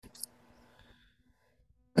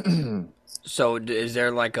So is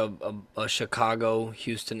there like a Chicago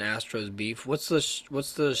Houston Astros beef? What's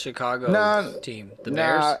the Chicago Nah, team? The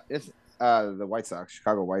nah, Bears? it's the White Sox,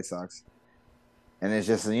 Chicago White Sox, and it's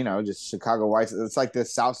just just Chicago White Sox. It's like the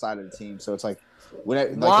south side of the team, so it's like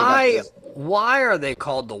when like they got Why this. why are they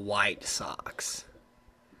called the White Sox?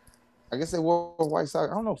 I guess they wore White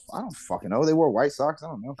Sox. I don't know. I don't fucking know. They wore White Sox. I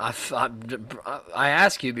don't know. I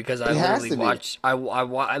ask you because I It has literally to be. watched I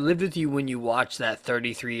lived with you when you watched that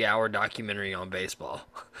 33-hour documentary on baseball.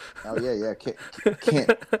 Oh yeah, yeah.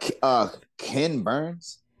 Ken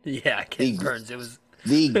Burns, Yeah, Ken the Burns. It was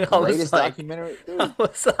the I was greatest like documentary, I dude.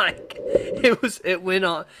 was like it went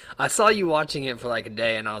on. I saw you watching it for like a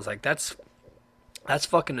day and I was like that's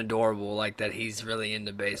fucking adorable like that he's really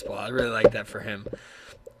into baseball. I really like that for him.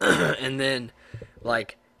 And then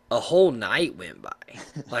like a whole night went by.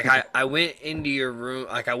 Like I went into your room,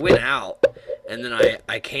 like I went out and then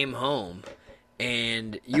I came home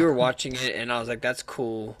and you were watching it and I was like that's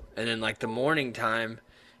cool. And then like the morning time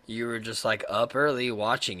you were just like up early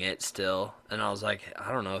watching it still and I was like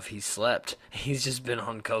I don't know if he slept. He's just been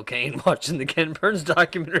on cocaine watching the Ken Burns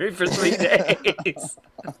documentary for 3 days.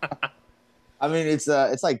 I mean, it's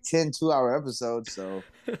like 10 2-hour episodes, so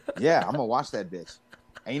yeah, I'm gonna watch that bitch.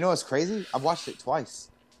 And you know what's crazy? I've watched it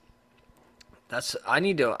twice. That's I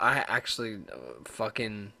need to I actually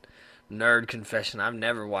fucking nerd confession. I've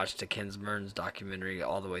never watched a Ken Burns documentary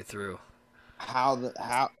all the way through. How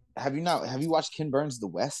have you watched Ken Burns The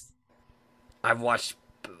West? I've watched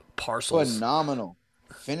parcels. Phenomenal.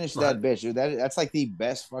 Finish that bitch, dude. That's like the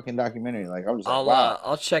best fucking documentary. Like I'm just like, wow,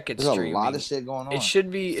 I'll check it there's a lot of streaming. shit going on. It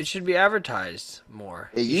should be advertised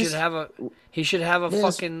more. It used He should have a yes,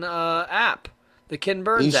 fucking app, the Ken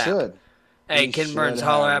he Burns app. should. Hey, He Ken should Burns,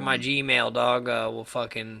 holler have at my one. Gmail, dog. We'll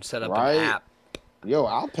fucking set up an Right? app. Yo,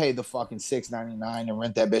 I'll pay the fucking $6.99 and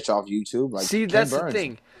rent that bitch off YouTube. Like See, Ken that's the Burns,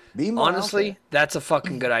 thing. be more out Honestly, there. that's a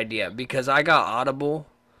fucking good idea because I got Audible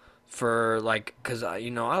for like because I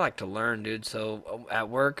like to learn, dude. So at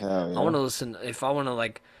work, Hell I want yeah. to listen. If I want to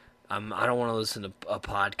like, I don't want to listen to a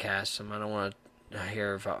podcast. I don't want to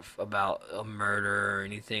hear about a murder or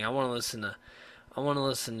anything. I want to listen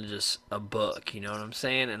to just a book. You know what I'm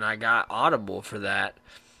saying? And I got Audible for that,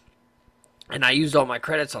 and I used all my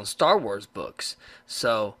credits on Star Wars books.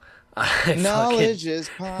 So I fucking Knowledge is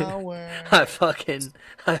power. I fucking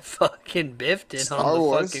I fucking biffed it on Star the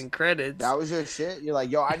Wars. fucking credits. That was your shit. You're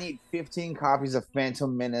like, yo, I need 15 copies of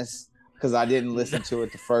Phantom Menace because I didn't listen to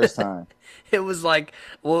it the first time. It was like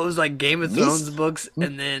well, it was like Game of Mis- Thrones books,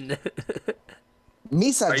 and then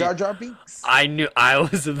Misa are you? Jar Jar Binks. I knew I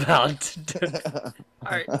was about to do.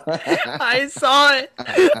 Alright. I saw it.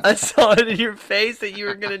 I saw it in your face that you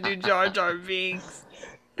were gonna do Jar Jar Binks.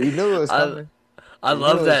 You knew it was I coming. I You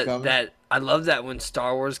knew love it was coming. that I love that when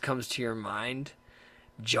Star Wars comes to your mind,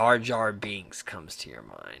 Jar Jar Binks comes to your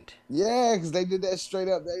mind. Yeah, because they did that straight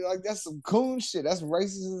up. They like that's some coon shit. That's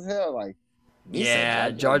racist as hell. Like Misa Yeah,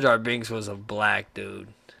 Jar Jar. Jar Jar Binks was a black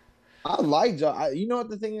dude. I like Jar. You know what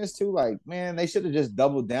the thing is too? Like, man, they should have just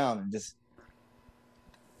doubled down and just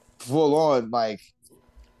full on like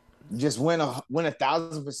just win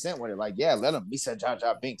 1,000% with it. Like, yeah, let them. Misa Jar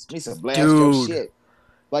Jar Binks. Misa blast your Dude, shit.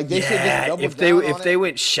 Like they should just yeah, double down if on they it.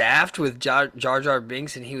 went Shaft with Jar Jar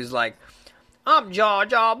Binks and he was like, "I'm Jar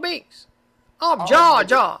Jar Binks. I'm Oh Jar my god!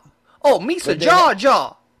 Jar. Oh, Misa But they, Jar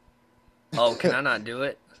Jar." Oh, can I not do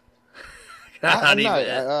it? Can I I'm not not.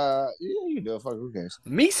 even? Yeah, you do it. Fuck, who cares?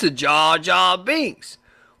 Misa Jar Jar Binks.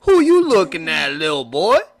 Who you looking at, little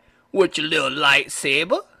boy? With your little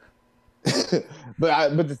lightsaber?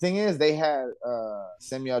 But the thing is, they had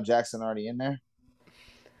Samuel Jackson already in there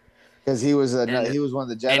because he was And he was one of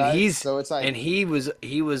the and Jedi's. So it's like he was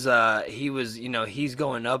he's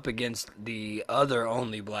going up against the other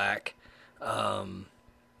only black um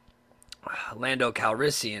Lando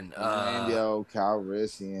Calrissian. Lando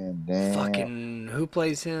Calrissian. Damn, Fucking who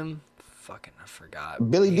plays him? Fucking I forgot.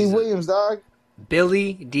 Billy D. He's a Williams, dog.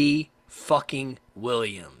 Billy D. fucking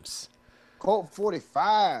Williams. Colt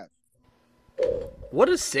 45. What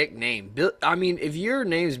a sick name. I mean, if your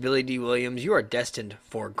name's Billy D. Williams, you are destined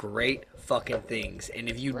for great fucking things. And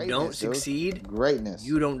if you don't Greatness, dude. succeed, Greatness.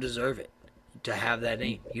 you don't deserve it to have that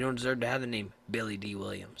name. You don't deserve to have the name Billy D.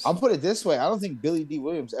 Williams. I'll put it this way: I don't think Billy D.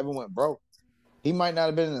 Williams ever went broke. He might not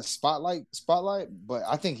have been in the spotlight, but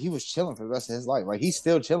I think he was chilling for the rest of his life. Like he's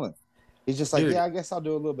still chilling. He's just like, Dude, yeah, I guess I'll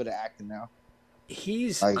do a little bit of acting now.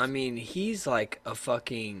 I Like, mean, he's like a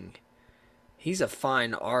fucking, he's a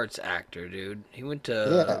fine arts actor, dude. He went to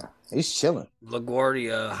yeah, he's chilling.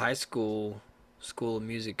 LaGuardia High School, School of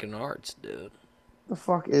Music and Arts, dude. The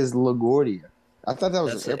fuck is LaGuardia? I thought that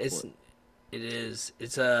was That's an a, it's airport. It is.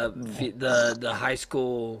 It's Mm. the high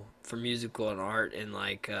school for musical and art in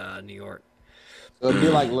like New York. So it'd be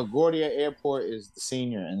like LaGuardia Airport is the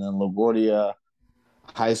senior, and then LaGuardia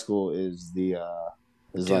High School is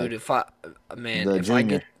Dude, like if I man, the if I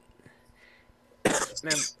get junior.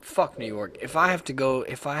 man, fuck New York. If I have to go,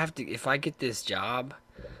 if I get this job,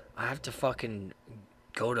 I have to fucking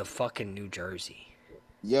go to fucking New Jersey.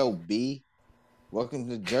 Yo, B, welcome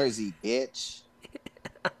to Jersey, bitch.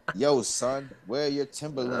 Yo, son, wear your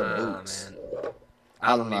Timberland Ah, boots. man.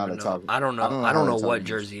 I don't know how to talk. I don't know I how don't to know talk what in this.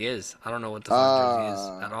 Jersey is. I don't know what the fuck Jersey is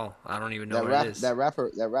Uh, at all. I don't even know that what it rap, is. that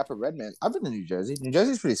rapper Redman. I've been to New Jersey. New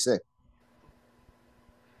Jersey's pretty sick.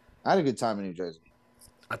 I had a good time in New Jersey.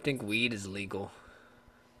 I think weed is legal.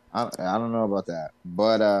 I don't know about that,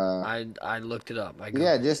 but I looked it up. I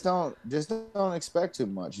yeah, googled it. just don't expect too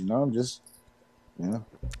much. Just you know.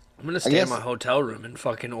 I'm gonna I stay in my guess hotel room and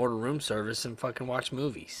fucking order room service and fucking watch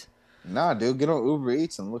movies. nah, dude. Get on Uber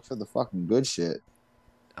Eats and look for the fucking good shit.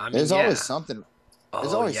 I mean, There's always yeah. something.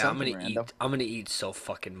 There's Oh always yeah, something random. I'm gonna eat so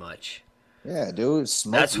fucking much. Yeah, dude.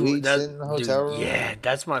 Smoke That's who weed, that sit in the hotel dude. room. Yeah,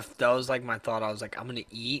 that was like my thought. I was like, I'm gonna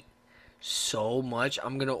eat so much.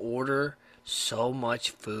 I'm gonna order so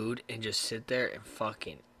much food and just sit there and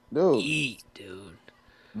fucking Dude, eat, dude.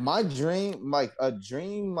 my dream, like a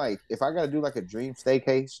dream, like if I gotta do like a dream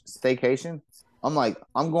staycation, I'm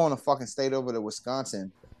going to fucking state over to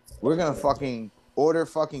Wisconsin. We're gonna fucking order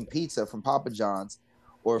fucking pizza from Papa John's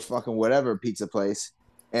or fucking whatever pizza place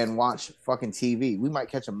and watch fucking TV. We might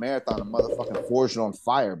catch a marathon of motherfucking Forged on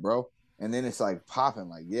Fire, bro. And then it's like popping,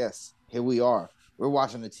 like, yes, here we are. We're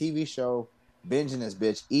watching a TV show, binging this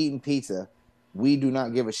bitch, eating pizza. We do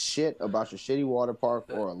not give a shit about your shitty water park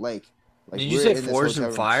or a lake. Like Did you we're say in this Forged hotel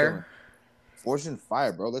and room Fire? chilling. Forged in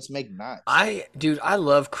Fire, bro. Let's make knives. Dude, I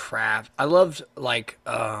love craft. I loved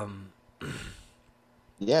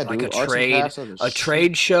Yeah, like dude. Arts and crafts are the a shit.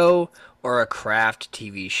 trade show or a craft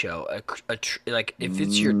TV show. Like if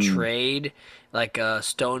it's your Mm. trade, like a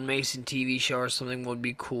stonemason TV show or something would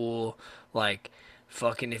be cool. Like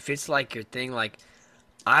fucking if it's like your thing, like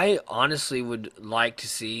I honestly would like to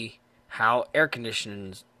see how air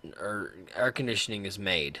conditioning is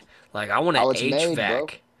made. Like I want an How it's made, bro.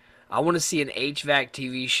 HVAC. I want to see an HVAC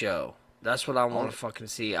TV show. That's what I I want want to fucking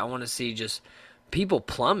see. I want to see just people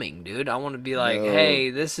plumbing, dude. I want to be like, dude. "Hey,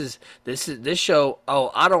 this show.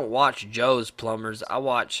 Oh, I don't watch Joe's Plumbers. I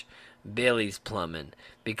watch Billy's Plumbing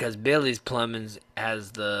because Billy's Plumbing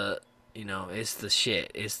has it's the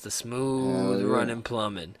shit. It's the Hell smooth yeah. running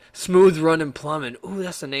plumbing. Smooth running plumbing. Ooh,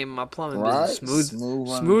 that's the name of my plumbing business. Right? Smooth, Smooth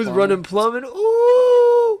running smooth plumbing. running plumbing.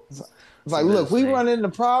 Ooh, It's it's the like, look, business we name. run into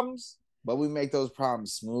problems, but we make those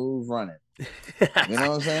problems smooth running. You know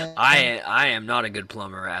what I'm saying? I am not a good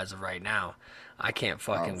plumber as of right now. I can't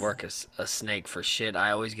Oh, fucking work a snake for shit.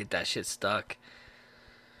 I always get that shit stuck.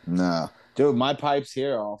 no. Dude, my pipes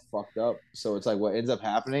here are all fucked up. So it's like what ends up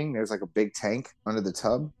happening, there's like a big tank under the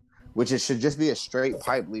tub, which it should just be a straight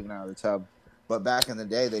pipe leaving out of the tub. But back in the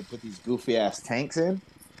day, they put these goofy ass tanks in.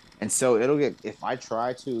 And so it'll get, if I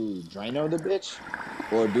try to Drano the bitch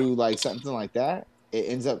or do like something like that, it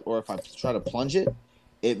ends up, or if I try to plunge it,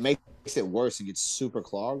 it makes it worse and gets super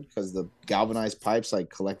clogged because the galvanized pipes like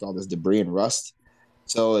collect all this debris and rust.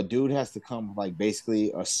 So a dude has to come with, like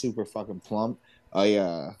basically a super fucking plumb,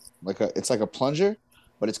 it's like a plunger,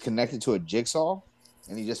 but it's connected to a jigsaw,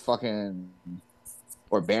 and he just fucking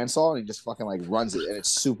or bandsaw, and he just fucking like runs it, and it's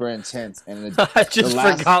super intense. And I the just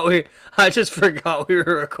last, forgot we were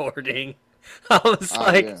recording.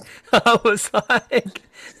 yeah. I was like,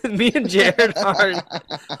 me and Jared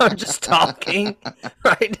are just talking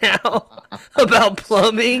right now about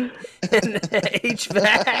plumbing and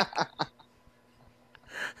HVAC.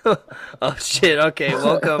 Oh shit. Okay,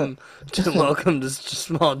 welcome to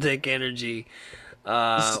Small Dick Energy.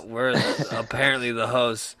 We're apparently the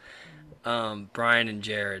hosts, Brian and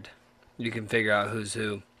Jared. You can figure out who's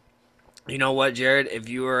who. You know what, Jared? If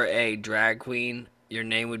you were a drag queen, your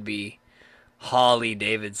name would be Holly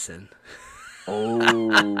Davidson. Oh,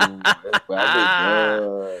 that'd be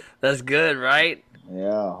good. That's good, right?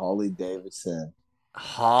 Yeah, Harley Davidson.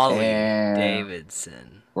 Holly And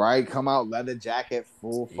Davidson. right, come out leather jacket,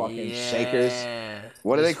 full fucking shakers. Yeah.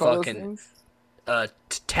 What do they Just call those fucking things?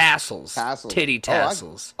 tassels. Tassels. Titty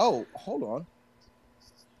tassels. Hold on.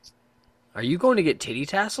 Are you going to get titty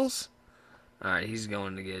tassels? Alright, he's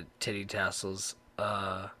going to get titty tassels.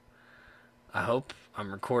 I hope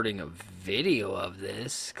I'm recording a video of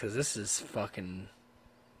this, because this is fucking...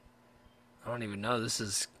 I don't even know.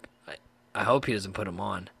 I hope he doesn't put them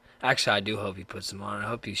on. Actually, I do hope he puts them on. I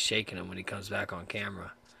hope he's shaking them when he comes back on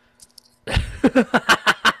camera.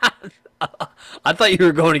 I thought you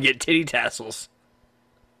were going to get titty tassels.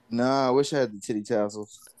 Nah, I wish I had the titty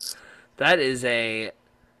tassels. That is a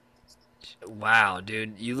wow,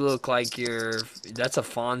 dude. You look like you're. That's a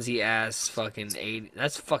Fonzie ass fucking 80.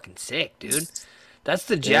 That's fucking sick, dude. That's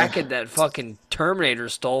the jacket Yeah, that fucking Terminator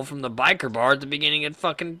stole from the biker bar at the beginning of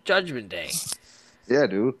fucking Judgment Day. yeah,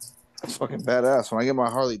 dude. That's fucking badass. When I get my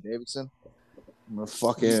Harley Davidson, I'm gonna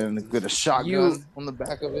fucking get a You shotgun on the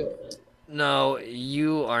back of it. no,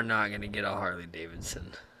 you are not gonna get a Harley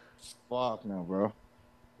Davidson. Fuck no, bro.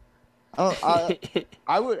 I don't.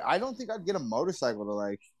 I would. I don't think I'd get a motorcycle to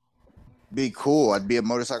like be cool. I'd be a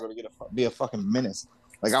motorcycle to be a fucking menace.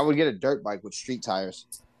 Like I would get a dirt bike with street tires.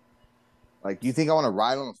 Like you think I want to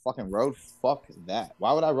ride on a fucking road? Fuck that.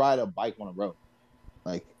 Why would I ride a bike on a road?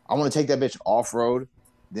 Like I want to take that bitch off road,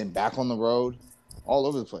 then back on the road, all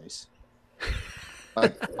over the place.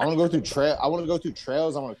 Like I want to go through trail. I want to go through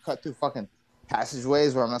trails. I want to cut through fucking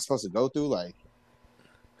passageways where I'm not supposed to go through. Like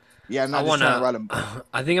yeah, I'm I not just trying to wanna. ride a.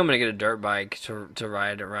 I think I'm gonna get a dirt bike to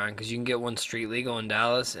ride around because you can get one street legal in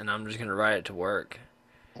Dallas, and I'm just gonna ride it to work.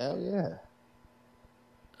 Hell yeah.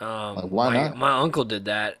 Like why My not? my uncle did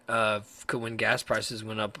that when gas prices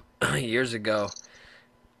went up years ago.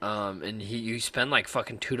 And you spend like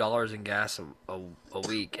fucking $2 in gas a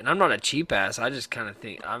week, and I'm not a cheap ass. I just kind of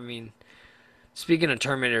think. I mean, speaking of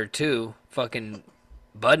Terminator 2, fucking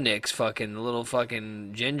Budnick's fucking little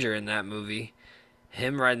fucking ginger in that movie.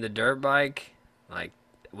 Him riding the dirt bike, like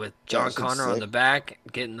with Yeah, John that shit's Connor on sick. the back,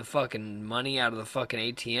 getting the fucking money out of the fucking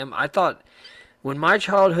ATM. I thought when my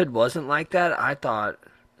childhood wasn't like that, I thought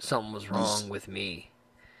something was wrong Just with me.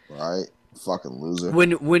 right, fucking loser.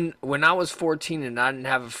 When I was 14 and I didn't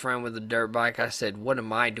have a friend with a dirt bike, I said, "What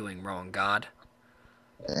am I doing wrong, God?"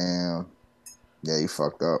 Damn. Yeah, you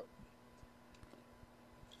fucked up.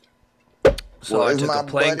 So Well, I is took a my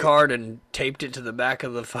playing buddy card and taped it to the back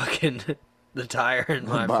of the fucking the tire in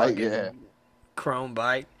my bike? Yeah. fucking chrome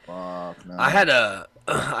bike. Fuck I no. had a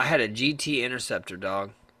I had a GT Interceptor,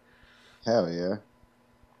 dog, Hell yeah.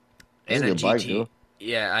 That's a and a good bike, GT. dude.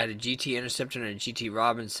 Yeah, I had a GT Interceptor and a GT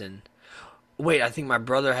Robinson. Wait, I think my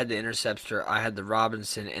brother had the Interceptor. I had the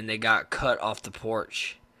Robinson, and they got cut off the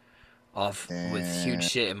porch, off with huge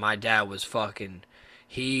And shit. And my dad was fucking.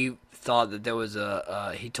 He thought that there was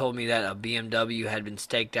a. He told me that a BMW had been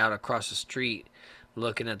staked out across the street,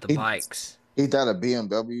 looking at the he bikes. he thought a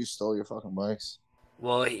BMW stole your fucking bikes.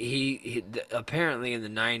 Well, apparently in the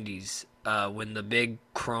 '90s, when the big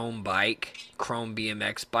chrome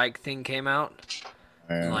BMX bike thing came out,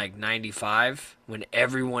 in Man. like '95, when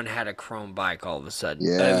everyone had a chrome bike all of a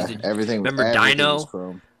sudden. It was Yeah, remember everything was Dino?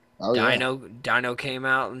 chrome. Oh yeah. Dino came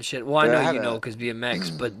out and shit. Well, I Dude, know I had you know a because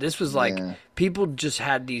BMX, but this was like yeah. people just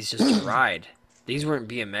had these just to ride. These weren't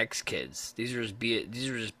BMX kids. These were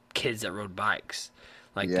just kids that rode bikes.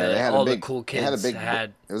 Like Yeah, they had a all the big cool they had a kids big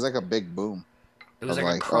had. it was like a big boom It was of like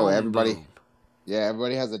a like, oh, chrome everybody boom. yeah,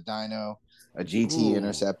 everybody has a dyno, a GT Ooh, a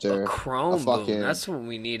interceptor, a chrome boom. fucking That's what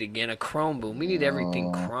we need again. A chrome boom. We you need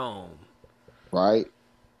everything know, chrome. right?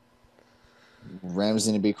 Rams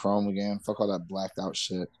need to be chrome again. Fuck all that blacked out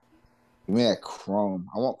shit. Give me that chrome.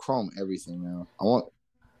 I want chrome everything now.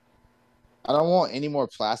 I don't want any more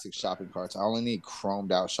plastic shopping carts. I only need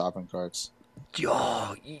chromed out shopping carts.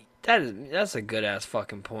 Yo, that's a good ass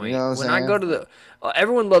fucking You know point. what I'm When I go saying? to the,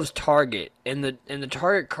 everyone loves Target, and the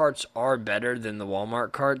Target carts are better than the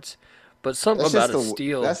Walmart carts, but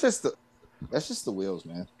That's just the that's just the wheels,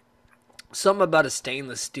 man. something about a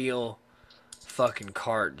stainless steel fucking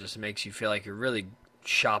cart just makes you feel like you're really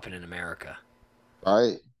shopping in America.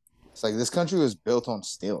 Right? It's like this country was built on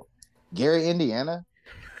steel. Gary, Indiana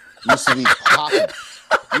used to be popping.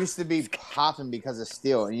 Used to be popping because of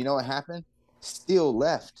steel. And you know what happened? Steel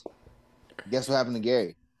left. Guess what happened to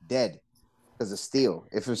Gary? Dead because of steel.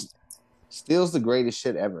 If it's steel's the greatest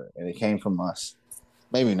shit ever, and it came from us.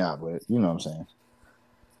 Maybe not, but you know what I'm saying.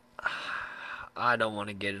 I don't want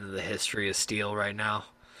to get into the history of steel right now.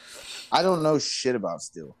 I don't know shit about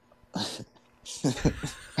steel.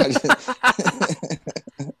 I just,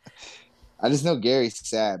 I just know Gary's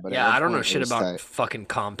sad, but at Yeah, one I don't know point it shit was about tight. fucking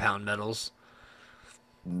compound metals.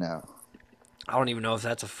 No, I don't even know if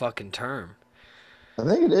that's a fucking term. I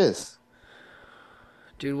think it is.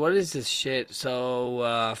 Dude, what is this shit?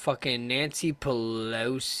 So, fucking Nancy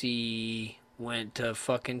Pelosi went to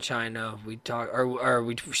fucking China.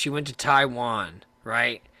 She went to Taiwan,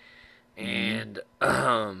 right? Mm-hmm. And,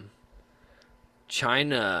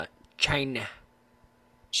 China, China,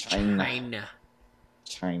 China, China,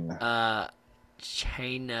 China. uh,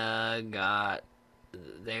 China got,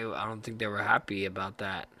 I don't think they were happy about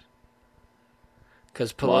that.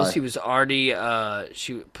 Because Why? Pelosi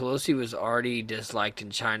was already disliked in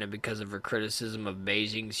China because of her criticism of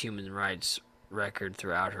Beijing's human rights record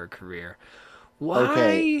throughout her career.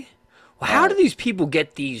 Okay. Why? All How do right. these people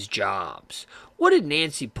get these jobs? What did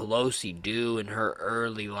Nancy Pelosi do in her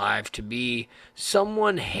early life to be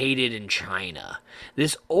someone hated in China?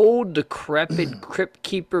 This old, decrepit crypt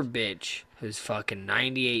keeper bitch who's fucking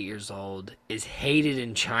 98 years old is hated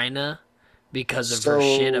in China because of her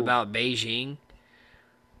shit So about Beijing?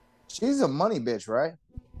 she's a money bitch, right?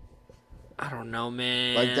 I don't know,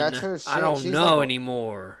 Like that's man. her I shit. don't She's like know a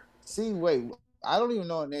anymore. see, wait, I don't even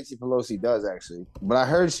know what Nancy Pelosi does actually, but I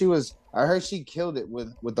heard she killed it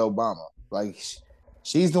with Obama. Like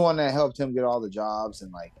she's the one that helped him get all the jobs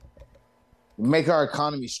and like make our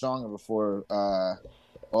economy stronger before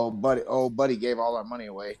old buddy gave all our money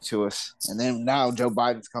away to us, and then now Joe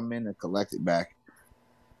Biden's come in and collect it back.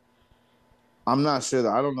 I'm not sure that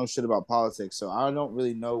I don't know shit about politics, so I don't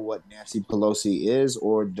really know what Nancy Pelosi is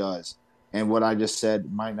or does. And what I just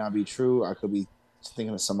said might not be true. I could be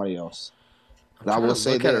thinking of somebody else. I'm But I trying will to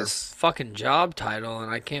say look at her this. fucking job title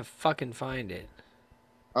and I can't fucking find it.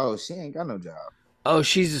 Oh, she ain't got no job. Oh,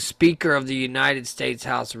 she's the Speaker of the United States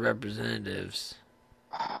House of Representatives.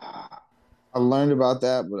 I learned about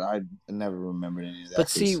that, but I never remembered any of that But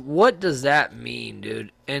see, because what does that mean,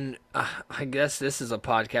 dude? And I guess this is a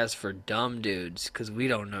podcast for dumb dudes because we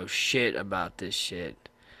don't know shit about this shit.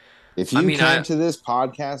 if I you mean, came to this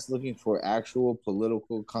podcast looking for actual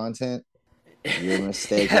political content, you're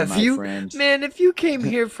mistaken, have my you, friend. man, if you came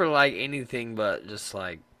here for like anything but just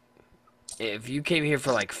like, if you came here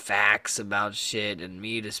for like facts about shit and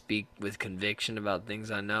me to speak with conviction about things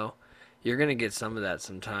I know, you're gonna get some of that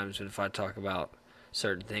sometimes if I talk about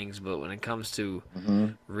certain things. But when it comes to Mm-hmm.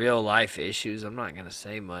 real life issues, I'm not gonna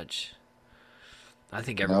say much. I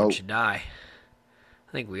think everyone Nope, should die.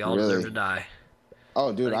 I think we all deserve to really. die. Oh,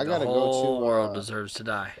 I dude, think I the gotta go whole to. world deserves to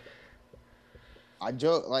die. I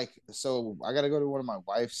joke like so. I gotta go to one of my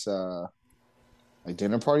wife's like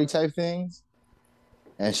dinner party type things,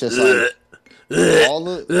 and it's just like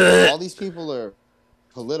all these people are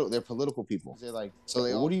political. They're political people. They're like, so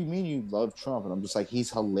they. Well, what do you mean you love Trump? And I'm just like,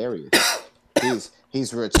 he's hilarious.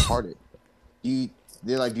 He's retarded. You.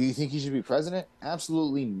 They're like, do you think he should be president?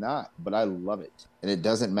 Absolutely not. But I love it, and it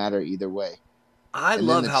doesn't matter either way. I And then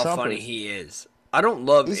love the how funny Trumpers, he is. I don't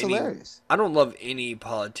love he's any. hilarious. I don't love any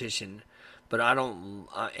politician, but I don't.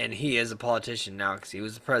 And he is a politician now because he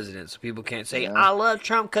was the president. So people can't say Yeah. I love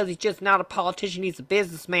Trump because he's just not a politician. He's a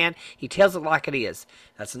businessman. He tells it like it is.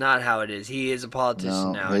 That's not how it is. He is a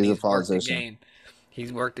politician No, now, and he's a he's worked the politician. game.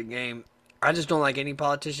 He's worked the game. I just don't like any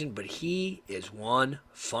politician, but he is one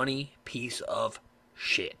funny piece of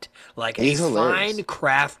shit. Like a He's fine hilarious.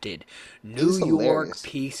 crafted New He's York hilarious.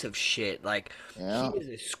 piece of shit. Like he Yeah. is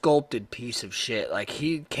a sculpted piece of shit. Like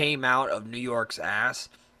he came out of New York's ass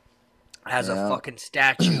as a Yeah. fucking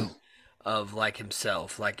statue of like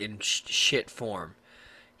himself, like in shit form.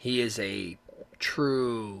 He is a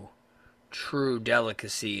true, true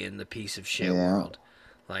delicacy in the piece of shit Yeah. world.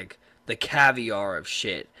 Like the caviar of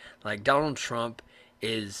shit. Like Donald Trump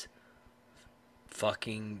is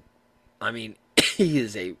fucking. I mean, he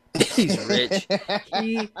is a. He's rich.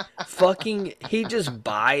 He just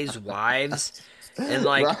buys wives and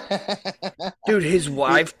like, Right. dude, his Yeah.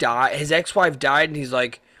 wife died. His ex-wife died, and he's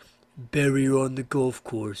like, bury her on the golf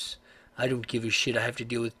course. I don't give a shit. I have to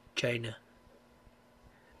deal with China.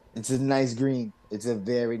 It's a nice green. It's a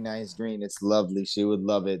very nice green. It's lovely. She would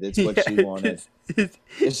love it. It's what Yeah, she wanted. it's,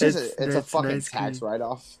 It's just it's a that's fucking nice tax green. write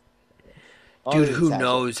off. Dude, Already a who tax.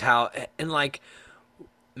 knows how? And like,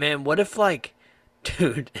 man, what if like,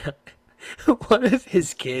 dude, what if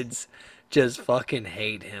his kids just fucking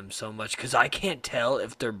hate him so much? Because I can't tell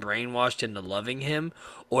if they're brainwashed into loving him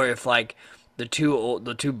or if like the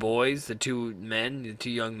two boys, the two men, the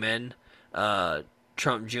two young men,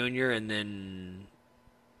 Trump Jr. and then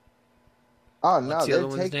Oh what's no, the they're other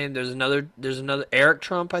one's take name? There's another Eric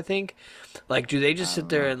Trump, I think. Like, do they just I sit don't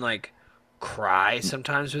there know. and like cry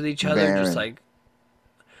sometimes with each other, just Baron. like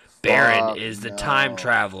Barron Fuck is the time no.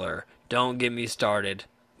 traveler. Don't get me started.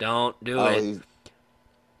 Don't do Oh, it. he's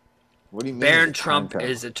what do you mean he's a Barron time Trump traveler?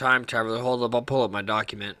 is a time traveler. Hold up, I'll pull up my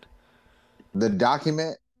document. The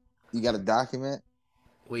document? You got a document?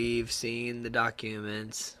 We've seen the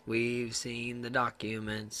documents. We've seen the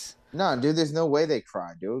documents. No, dude, there's no way they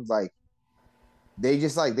cry, dude. Like they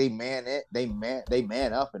just like they man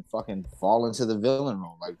up and fucking fall into the villain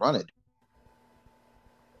role. Like run it.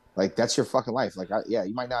 Like that's your fucking life. Like yeah,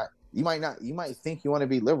 you might think you want to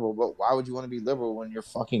be liberal, but why would you want to be liberal when you're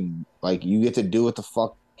fucking like you get to do what the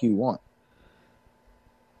fuck you want?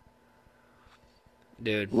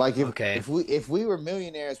 dude. Like Okay. if we were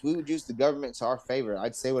millionaires, we would use the government to our favor.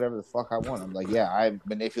 I'd say whatever the fuck I want. I'm like, yeah, I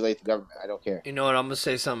manipulate the government. I don't care. You know what? I'm gonna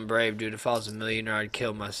say something brave, dude. If I was a millionaire, I'd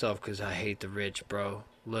kill myself because I hate the rich, bro.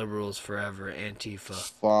 Liberals forever. Antifa.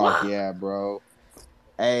 Fuck Wah! yeah, bro.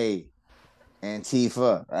 Hey,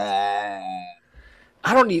 Antifa. Ah.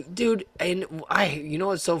 I don't even, dude. And you know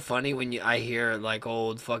what's so funny when I hear like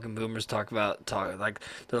old fucking boomers talk like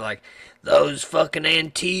they're like those fucking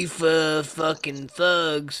Antifa fucking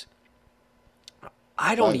thugs.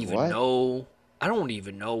 I don't Like even what? know. I don't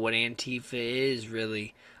even know what Antifa is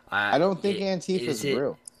really. I don't think It Antifa's is it.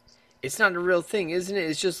 real. It's not a real thing, isn't it?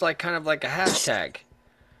 It's just like kind of like a hashtag.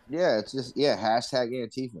 Yeah, it's just yeah, hashtag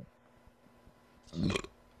Antifa.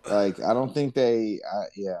 Like I don't think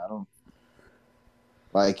yeah, I don't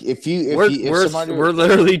like if somebody We're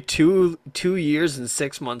literally two years and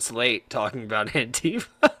 6 months late talking about Antifa.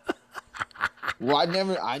 well,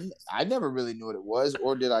 I never really knew what it was,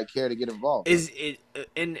 or did I care to get involved? Is it?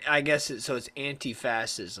 And I guess so. It's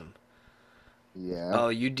anti-fascism. Yeah. Oh,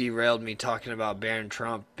 you derailed me talking about Baron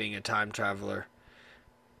Trump being a time traveler.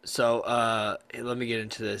 So, let me get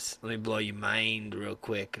into this. Let me blow your mind real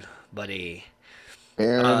quick, buddy. Uh,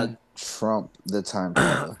 Baron Trump, the time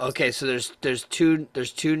traveler. okay, so there's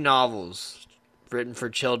two novels written for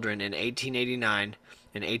children in 1889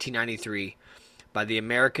 and 1893 by the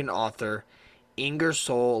American author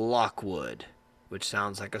Ingersoll Lockwood, which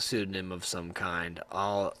sounds like a pseudonym of some kind.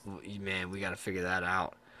 Oh man, we got to figure that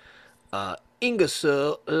out.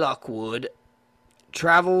 Ingersoll Lockwood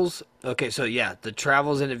travels. Okay, so yeah, the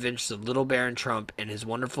travels and adventures of Little Baron Trump and his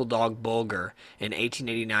wonderful dog Bulger in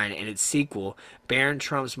 1889, and its sequel, Baron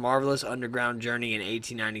Trump's marvelous underground journey in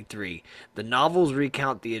 1893. The novels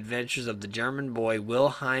recount the adventures of the German boy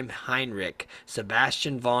Wilhelm Heinrich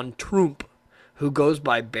Sebastian von Trump, who goes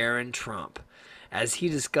by Baron Trump, as he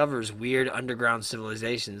discovers weird underground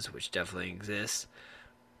civilizations, which definitely exists.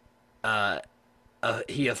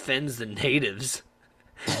 He offends the natives.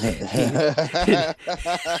 he,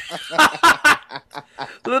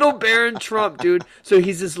 little Baron Trump, dude. So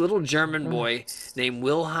he's this little German boy named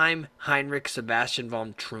Wilhelm Heinrich Sebastian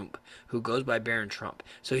von Trump, who goes by Baron Trump.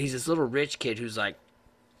 So he's this little rich kid who's like,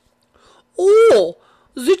 "Oh,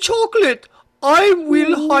 the chocolate! I'm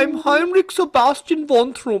Wilhelm Heinrich Sebastian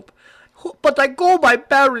von Trump, but I go by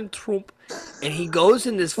Baron Trump." And he goes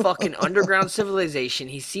in this fucking underground civilization.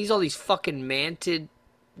 He sees all these fucking mantid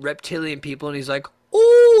reptilian people, and he's like,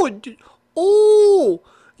 oh,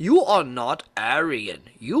 you are not Aryan.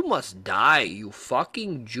 You must die, you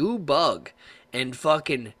fucking Jew bug." And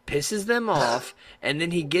fucking pisses them off, and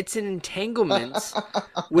then he gets in entanglements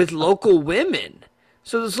with local women.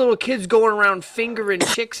 So this little kid's going around fingering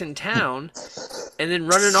chicks in town and then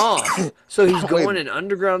running off. So he's Wait, going in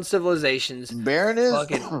underground civilizations. Baron is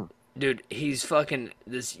Fucking, dude, he's fucking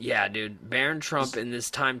this. Yeah, dude, Baron Trump in this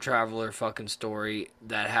time traveler fucking story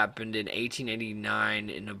that happened in 1889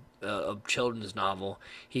 in a children's novel.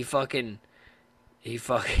 He fucking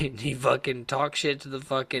talks shit to the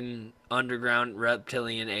fucking underground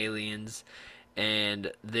reptilian aliens,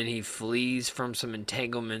 and then he flees from some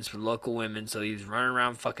entanglements with local women. So he's running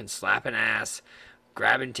around fucking slapping ass,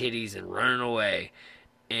 grabbing titties, and running away.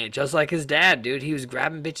 And just like his dad, dude, he was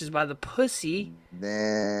grabbing bitches by the pussy,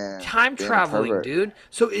 man, time being a traveling, pervert. dude.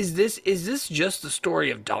 So is this just the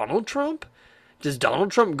story of Donald Trump? Does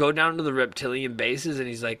Donald Trump go down to the reptilian bases and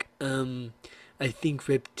he's like, I think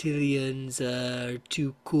reptilians are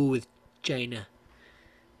too cool with China.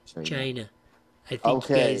 Sure, you know. China. I think you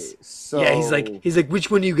Okay, guys. Yeah, so he's like, which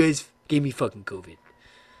one of you guys gave me fucking COVID?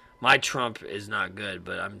 My Trump is not good,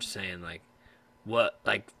 but I'm just saying, like, what,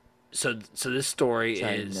 like, so this story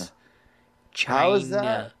China. is How is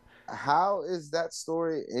that? China How is that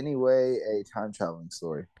story anyway a time traveling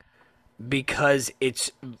story? because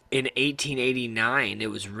it's in 1889.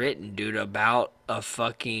 It was written, dude, about a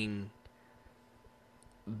fucking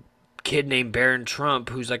kid named Baron Trump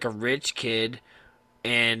who's like a rich kid.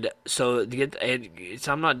 And so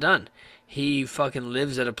I'm not done. He fucking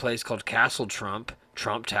lives at a place called Castle Trump,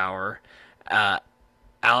 Trump Tower. Uh,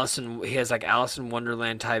 he has like Alice in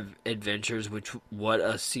Wonderland type adventures, which what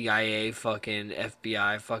a CIA fucking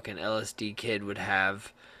FBI fucking LSD kid would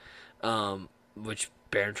have, which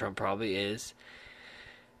Baron Trump probably is.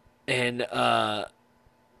 And oh,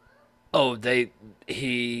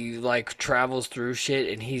 he like travels through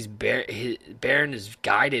shit, and Baron is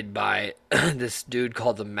guided by this dude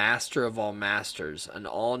called the Master of All Masters, an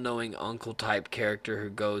all-knowing uncle type character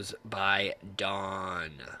who goes by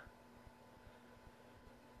Don.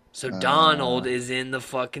 So Uh, Donald is in the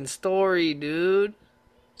fucking story, dude.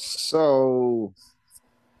 so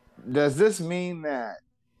does this mean that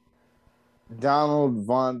Donald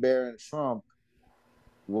Von Barron Trump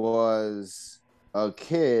was a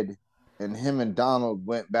kid, and him and Donald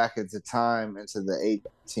went back into time into the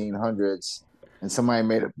 1800s, and somebody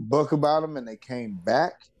made a book about him, and they came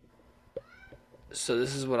back. So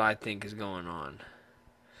this is what I think is going on.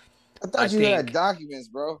 I I thought you had think documents,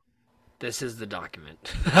 bro. this is the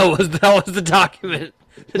document. That was the document.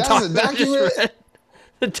 The That's a document I just document. read.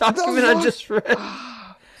 The What the document I fuck? just read.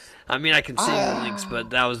 I mean, I can send you the links, I, but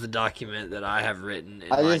that was the document that I have written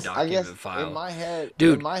in I my just, I guess document in file. my head,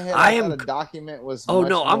 Dude, I I thought am. a document was Oh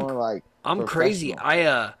no, much more like I'm crazy. professional.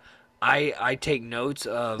 I take notes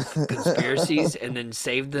of conspiracies and then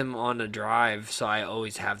save them on a drive, so I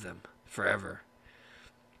always have them forever.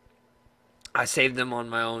 I save them on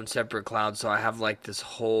my own separate cloud, so I have like this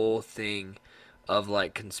whole thing of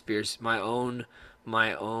like conspiracy, my own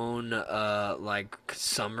like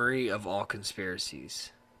summary of all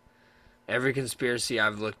conspiracies. Every conspiracy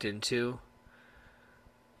I've looked into,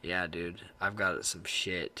 yeah, dude, I've got some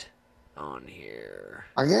shit on here.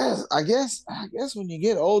 I guess when you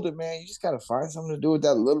get older, man, you just gotta find something to do with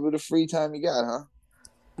that little bit of free time you got,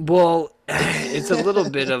 Well, it's a little huh?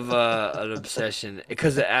 bit of an obsession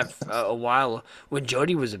because at a while when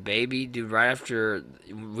Jody was a baby, dude, right after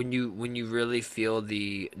when you really feel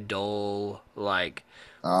the dull like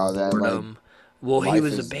Oh, that like boredom. Well, he life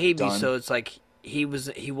was a is baby, done, so it's like he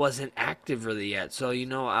wasn't active really yet. So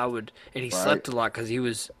I would and he right? slept a lot because he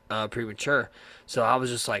was premature. So I was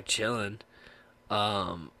just like chilling,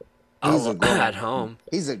 um, He's a at grown home,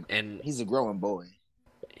 he's a and he's a growing boy.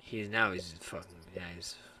 he's fucking yeah,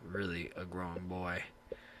 he's really a grown boy.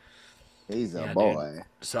 He's a Yeah, dude. boy.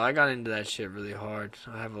 So I got into that shit really hard.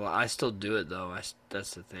 I still do it though.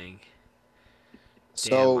 That's the thing.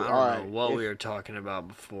 Damn, So, I don't all know right, what we if were talking about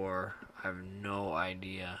before. I have no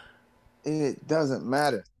idea. it doesn't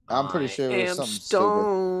matter, I'm pretty I sure it was am something stupid.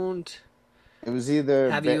 stoned. It was either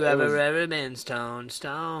Have you it was ever been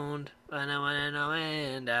stoned? When I wanna know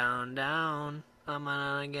when down. I'm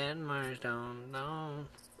gonna get more stoned. No.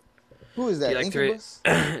 who is Do you that? like three? Incubus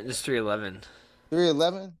It's 311.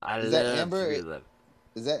 311. I Is that love Amber? 311.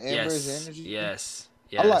 Is that Amber's Yes, energy? yes,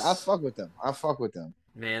 I yes. fuck with them. I fuck with them.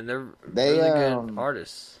 Man, they're They really good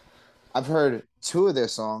artists. I've heard two of their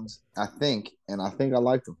songs, I think, and I think I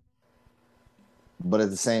like them. But at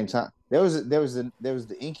the same time, there was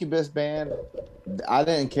the Incubus band. I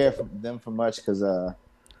didn't care for them for much because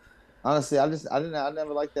honestly, I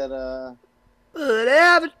never liked that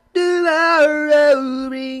Whatever tomorrow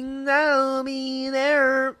brings, I'll be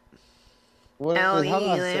there. I'll be how do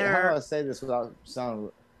there. I say this without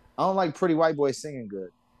sounding? I don't like Pretty White Boy singing good.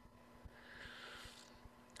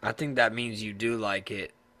 I think that means you do like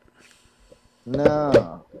it.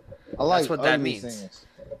 No, I That's like what that ugly means. singers,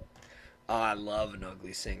 Oh, I love an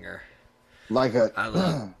ugly singer. like a I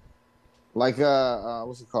love. like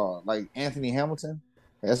what's it called? Like Anthony Hamilton.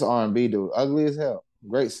 That's an R&B dude, ugly as hell,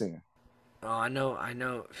 great singer. Oh, I know. I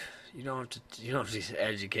know. You don't have to. You don't have to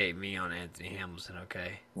educate me on Anthony Hamilton.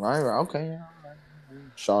 Okay. Right, okay, yeah, all right.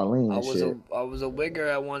 Charlene and shit. I was a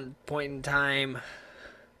wigger at one point in time.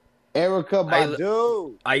 Erica I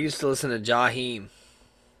Badu. I used to listen to Jaheim.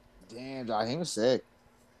 Damn, dog, he was sick.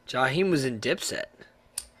 Jaheim was in Dipset.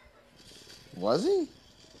 Was he?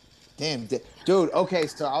 Damn, dude. Okay,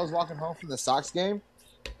 so I was walking home from the Sox game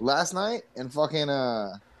last night, and fucking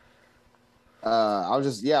I was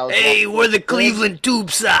just I was Hey, walking we're towards the the crib. Cleveland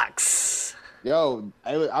Tube Socks.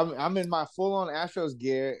 I'm in my full on Astros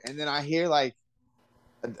gear, and then I hear like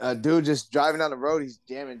a dude just driving down the road. He's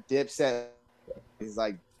jamming Dipset. He's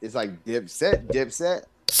like, it's like Dipset,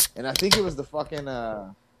 and I think it was the fucking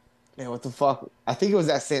man, what the fuck? I think it was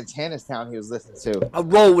that Santana's town he was listening to, I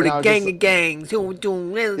roll with and a I was just gang of gangs,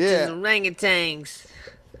 doing relatives yeah, and orangutans.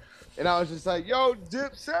 and I was just like, yo,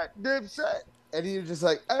 Dipset, and he was just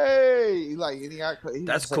like, hey, like, and he was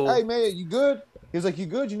That's just like, cool. hey man, you good? He was like, you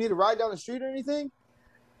good? You need a ride down the street or anything?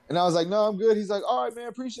 And I was like, no, I'm good. He's like, all right, man,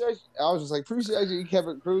 appreciate you. I was just like, appreciate you. He kept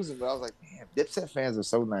it cruising, but I was like, damn, Dipset fans are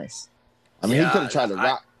so nice. I mean, he could have Yeah, tried to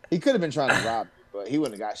rob. He could have been trying to rob me, but he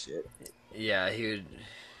wouldn't have got shit. yeah, he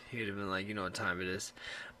would have been like, you know what time it is.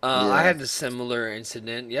 I Yeah. had a similar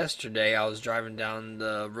incident yesterday. I was driving down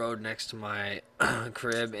the road next to my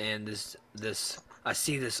crib, and this I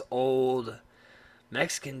see this old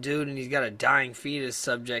Mexican dude, and he's got a dying fetus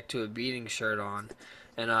subject to a beating shirt on.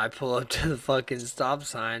 And I pull up to the fucking stop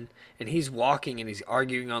sign, and he's walking and he's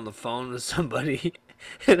arguing on the phone with somebody,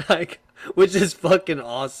 and which is fucking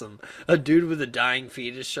awesome. A dude with a dying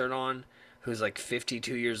fetus shirt on, who's like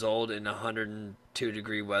 52 years old in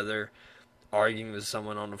 102-degree weather, arguing with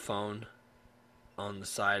someone on the phone on the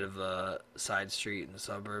side of a side street in the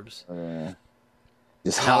suburbs. Yeah.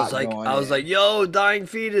 Just And hot going I was in. like, yo, dying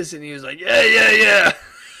fetus, and he was like, yeah, yeah, yeah.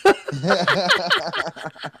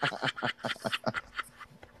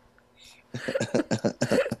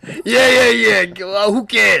 Yeah, yeah, yeah. Well, who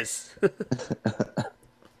cares?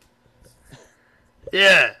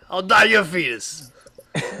 Yeah, I'll die your fetus.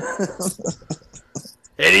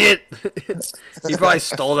 Idiot. He probably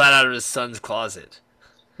stole that out of his son's closet.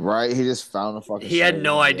 Right? He just found a fucking He had shirt.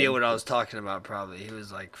 no He's idea ready what I for was talking about, probably. He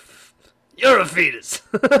was like, you're a fetus.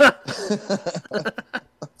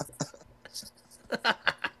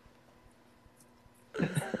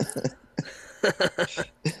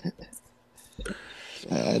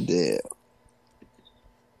 God damn.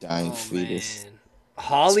 Dying Oh, fetus. man.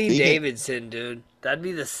 Holly Speaking, Davidson, dude. That'd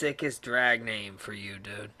be the sickest drag name for you,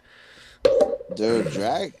 dude. dude,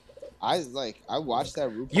 drag. I watched that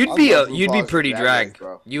RuPaul. I love You'd be RuPaul's pretty Drag Race, drag.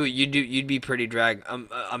 bro. You'd be pretty drag.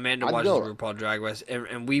 Amanda I'd watches go. RuPaul Drag Race,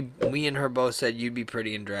 and we and her both said you'd be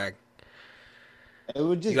pretty in drag. It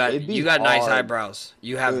would just it'd be You got nice hard, eyebrows.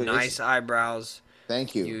 You have dude. nice eyebrows.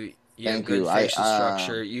 Thank you, You have thank good you. facial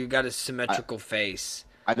structure. You got a I symmetrical face.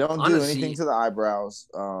 I don't do anything Honestly, to the eyebrows.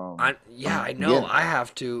 I know Again, I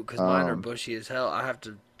have to because mine are um, bushy as hell. I have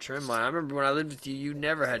to trim mine. I remember when I lived with you, you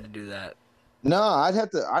never had to do that. no, I'd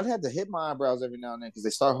have to hit my eyebrows every now and then because they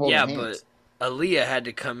start holding Yeah, but hands. Aaliyah had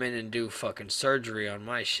to come in and do fucking surgery on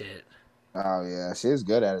my shit. Oh yeah, she is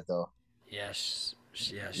good at it though. Yeah, The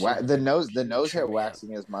she would nose hair trim me up.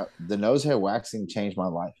 waxing is my the nose hair waxing changed my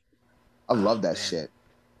life. I Oh love that man, shit.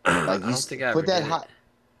 Like I you don't think I ever put that did it. hot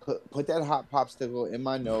put that hot popsicle in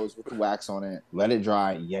my nose with the wax on it, let it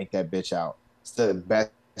dry, yank that bitch out. It's the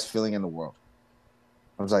best feeling in the world.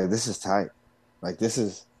 I was like, this is tight. Like this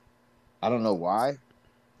is I don't know why.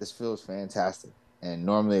 This feels fantastic. And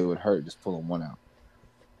normally it would hurt just pulling one out.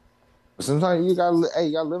 But sometimes you gotta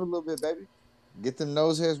live a little bit, baby. Get them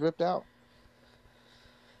nose hairs ripped out.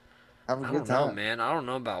 Have a I good don't know, time. man. I don't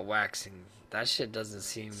know about waxing. That shit doesn't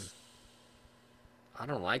seem. I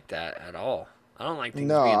don't like that at all. I don't like things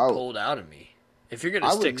No, being pulled out of me. If you're gonna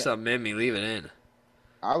I would stick something in me, leave it in.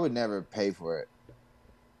 I would never pay for it.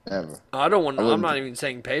 Ever. I don't want. I I'm wouldn't. not even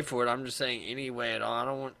saying pay for it. I'm just saying any way at all. I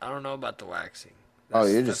don't want. I don't know about the waxing. Oh,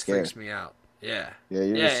 you're That just scared. freaks me out. Yeah. Yeah,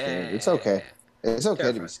 you're Yeah. just Yeah. scared. Yeah. It's Yeah. Yeah. okay. Yeah. It's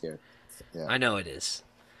okay to be Terrified. scared. Yeah. I know it is.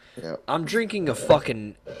 Yeah. I'm drinking a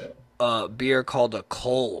fucking beer called a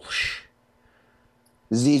Kolsch.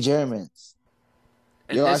 Z Germans.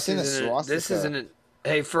 And Yo, I seen a swastika.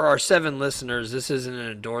 hey, for our 7 listeners, this isn't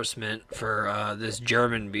an endorsement for this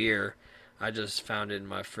German beer. I just found it in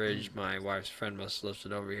my fridge. My wife's friend must have left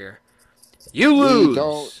it over here. You We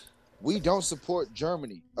don't lose. we don't support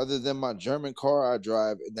Germany other than my German car I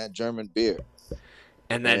drive and that German beer.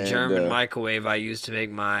 And that And German microwave I used to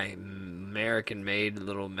make my American-made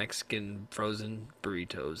little Mexican frozen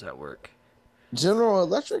burritos at work. General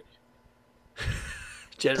Electric.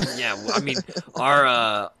 Yeah, I mean,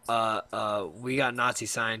 our we got Nazi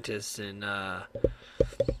scientists in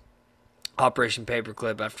Operation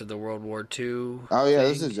Paperclip after the World War II Oh yeah,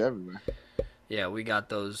 this thing. is everywhere. Yeah, we got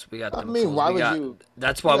those. We got I them mean, fools. why We would got. you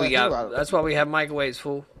That's you why gotta think about it. That's why we have microwaves,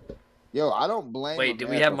 fool. Yo, I don't blame Wait, did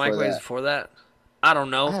we have America for microwaves that. before that? I don't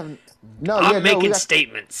I know. haven't no, yeah, I'm no, we making got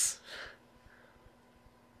statements.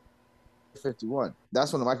 51.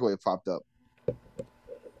 That's when the microwave popped up.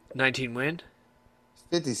 19 win,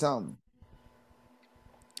 50 something.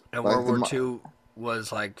 and Like World War II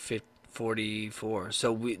was like 44.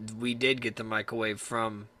 So we did get the microwave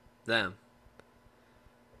from them.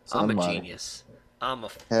 I'm a somebody. genius. I'm a.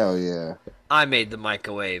 Hell yeah. I made the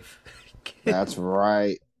microwave. That's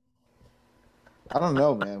right. I don't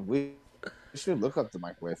know, man. We should look up the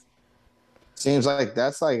microwave. Seems like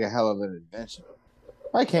that's like a hell of an invention.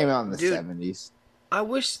 I came out in the Dude, 70s. I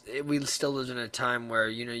wish we still lived in a time where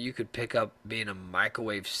you could pick up being a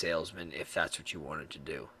microwave salesman if that's what you wanted to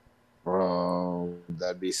do. Bro,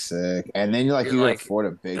 that'd be sick. And then You're you could like, afford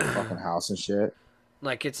a big fucking house and shit.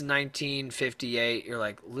 like it's 1958. You're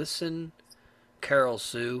like, listen, Carol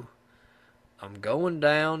Sue, I'm going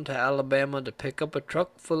down to Alabama to pick up a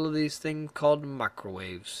truck full of these things called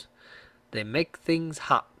microwaves. They make things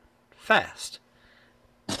hot, fast,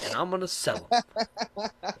 and I'm gonna sell them.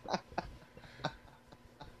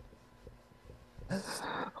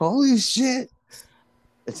 Holy shit.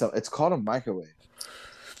 It's called a microwave.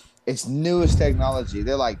 It's newest technology.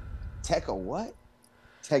 They're like, tech a what?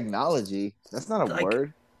 Technology? That's not a Like,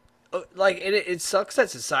 word. it sucks that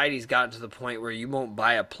society's gotten to the point where you won't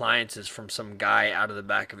buy appliances from some guy out of the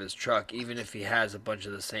back of his truck, even if he has a bunch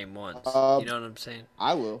of the same ones. Uh, You know what I'm saying?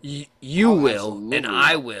 I will. You I'll will, and absolutely.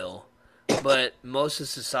 I will, but most of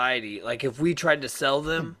society, like if we tried to sell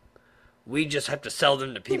them, we just have to sell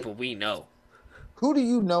them to people we know. Who do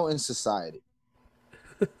you know in society?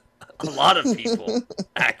 A lot of people,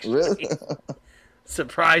 Really? actually.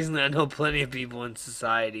 Surprisingly, I know plenty of people in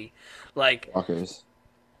society. Like, Fuckers.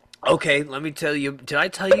 okay, let me tell you. Did I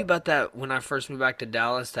tell you about that when I first moved back to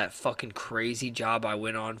Dallas? That fucking crazy job I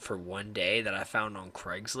went on for one day that I found on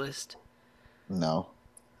Craigslist? No.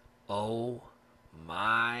 Oh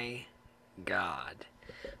my God.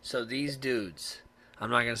 So these dudes, I'm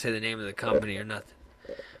not going to say the name of the company or nothing,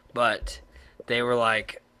 but they were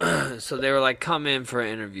like, so they were like, come in for an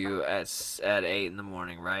interview at 8 in the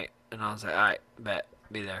morning, right? And I was like, all right, bet,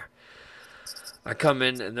 be there. I come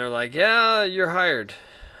in and they're like, yeah, you're hired.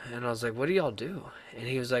 And I was like, what do y'all do? And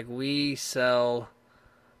he was like, we sell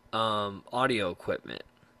audio equipment.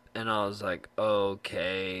 And I was like,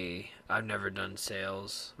 okay, I've never done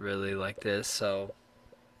sales really like this, so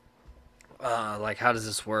like, how does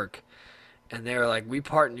this work? And they were like, we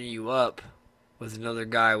partner you up with another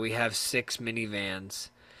guy. We have 6 minivans.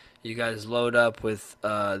 You guys load up with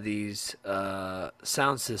these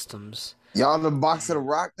sound systems. Y'all the box of the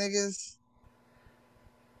rock niggas?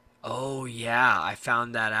 Oh yeah, I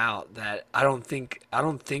found that out. That I don't think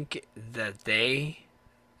that they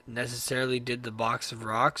necessarily did the box of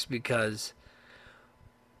rocks because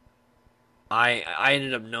I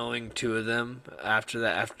ended up knowing 2 of them after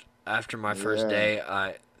that after my first Yeah. day.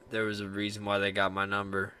 I There was a reason why they got my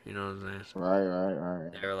number. You know what I'm saying?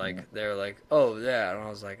 Right. Yeah. They were like, oh yeah, and I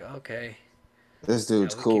was like, okay, This yeah,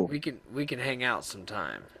 dude's we can cool. hang out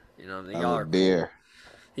sometime. You know, Have y'all a are cool. beer.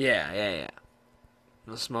 Yeah.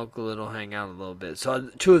 We'll smoke a little, hang out a little bit. So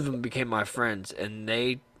 2 of them became my friends, and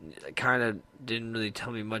they kind of didn't really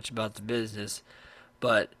tell me much about the business,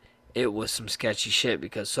 but it was some sketchy shit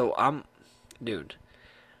because dude.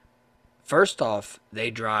 First off, they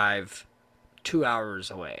drive 2 hours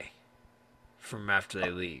away from after they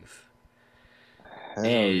leave. Hell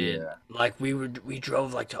And yeah. like we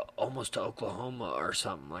drove like to almost to Oklahoma or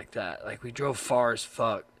something like that. Like we drove far as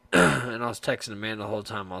fuck. And I was texting Amanda the whole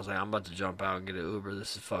time. I was like, I'm about to jump out and get an Uber.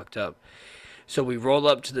 This is fucked up. So we roll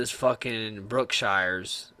up to this fucking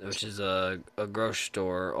Brookshire's, which is a grocery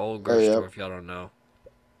store, old Oh, grocery store yep. if y'all don't know.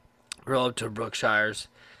 Roll up to Brookshire's,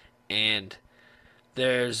 and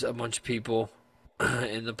there's a bunch of people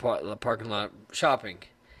in the parking lot shopping.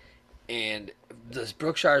 And this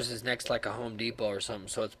Brookshire's is next to like a Home Depot or something,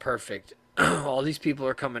 so it's perfect. All these people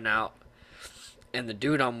are coming out, and the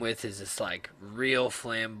dude I'm with is this like real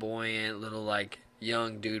flamboyant little like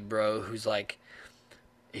young dude, bro, who's like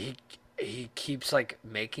he he keeps like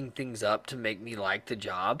making things up to make me like the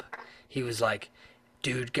job. He was like,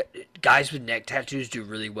 dude, guys with neck tattoos do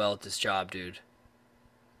really well at this job, dude.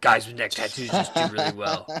 Guys with neck tattoos just do really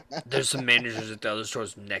well. There's some managers at the other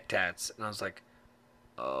stores with neck tats, and I was like,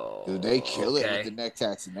 Dude, they oh, kill it with the okay. neck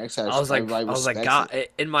tats. The neck tats, everybody I was like, respects it. God,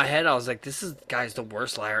 in my head, I was like, this is guy's the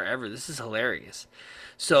worst liar ever. This is hilarious.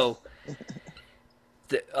 So,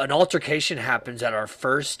 an altercation happens at our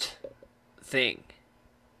first thing,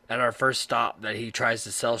 at our first stop that he tries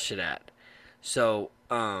to sell shit at. So,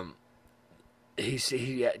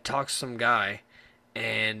 he talks to some guy,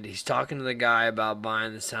 and he's talking to the guy about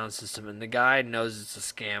buying the sound system, and the guy knows it's a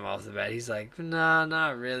scam off the bat. He's like, nah,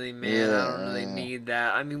 not really, man. I don't really Yeah. need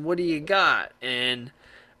that. I mean, what do you got? And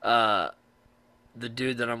uh, the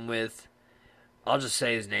dude that I'm with, I'll just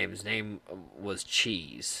say his name. His name was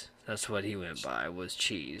Cheese. That's what he went by, was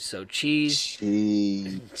Cheese. So Cheese.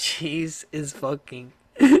 Cheese is fucking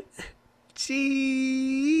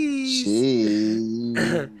Cheese.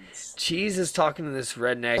 Cheese. Cheese is talking to this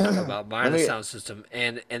redneck about Let buying a me. sound system,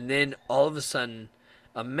 and then all of a sudden,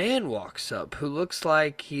 a man walks up who looks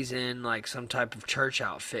like he's in like some type of church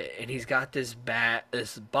outfit, and he's got this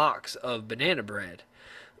box of banana bread,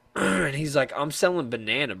 and he's like, "I'm selling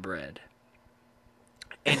banana bread."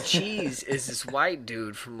 And Cheese is this white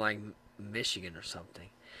dude from like Michigan or something,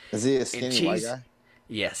 Is he a and skinny white Cheese, guy?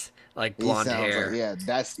 yes, like He blonde sounds like, hair, yeah,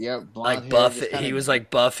 that's, yep, blonde like hair, buff. just kind He of. was like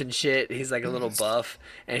buff and shit. He's like a little buff,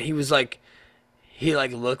 and he was like, he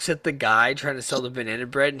like looks at the guy trying to sell the banana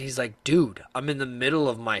bread, and he's like, "Dude, I'm in the middle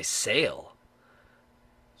of my sale."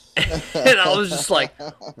 And I was just like,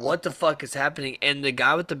 "What the fuck is happening?" And the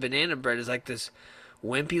guy with the banana bread is like this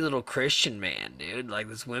wimpy little Christian man, dude, like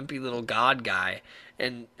this wimpy little God guy.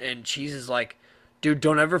 And Cheese is like, "Dude,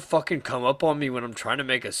 don't ever fucking come up on me when I'm trying to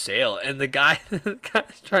make a sale." And the guy's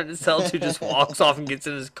trying to sell to just walks off and gets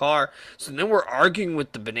in his car. So then we're arguing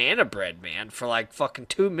with the banana bread man for like fucking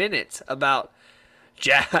 2 minutes about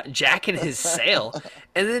jacking his sale.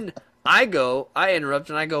 And then I interrupt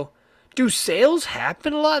and I go, "Do sales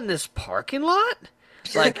happen a lot in this parking lot?"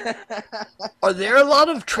 Like, are there a lot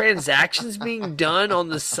of transactions being done on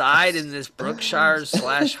the side in this Brookshire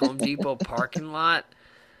slash Home Depot parking lot?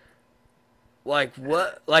 Like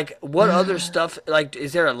what other stuff, like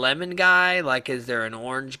is there a lemon guy, like is there an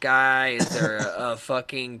orange guy, is there a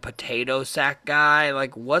fucking potato sack guy,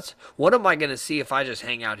 like what am I gonna see if I just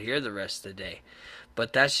hang out here the rest of the day?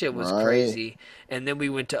 But that shit was Right. crazy. And then we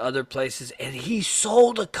went to other places and he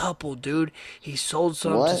sold a couple, dude. He sold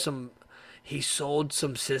some to What? some he sold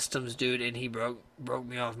some systems, dude, and he broke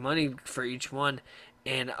me off money for each one.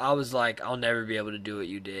 And I was like, I'll never be able to do what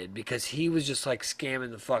you did because he was just like scamming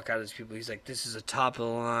the fuck out of his people. He's like, this is a top of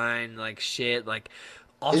the line, like shit. Like,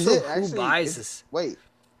 Is also, it who actually? buys Is this? wait?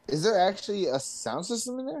 Is there actually a sound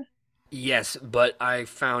system in there? Yes, but I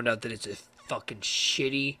found out that it's a fucking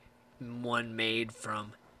shitty one made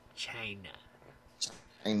from China.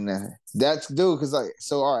 And that's dude, because like,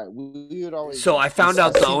 so all right, we would always So I found I've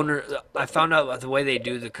out the seen owner. I found out the way they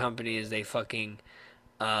do the company is they fucking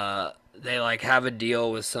they like have a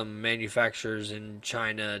deal with some manufacturers in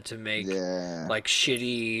China to make yeah like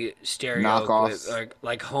shitty stereo equipment, knockoffs.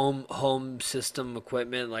 like home system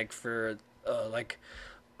equipment, like for like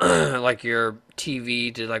like your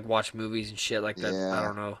TV to like watch movies and shit like that. I Yeah,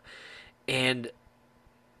 don't know. And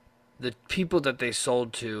the people that they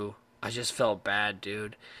sold to, I just felt bad,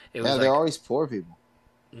 dude. It was yeah, they're like, always poor people.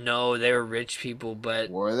 no, they were rich people,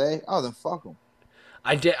 but Were they? Oh, then fuck them.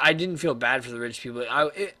 I didn't feel bad for the rich people.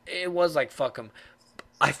 It was like fuck them.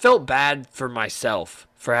 I felt bad for myself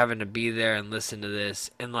for having to be there and listen to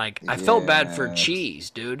this, and like I felt bad for Yeah, Cheese,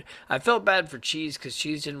 dude. I felt bad for Cheese because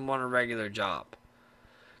Cheese didn't want a regular job.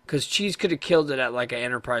 Because Cheese could have killed it at like an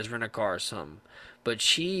Enterprise rent a car or something, but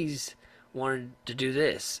Cheese wanted to do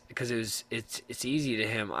this because it's easy to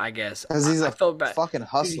him, I guess. because I, he's I a felt bad, fucking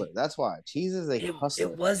dude. hustler. That's why Cheese is a It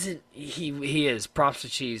hustler. wasn't he is props to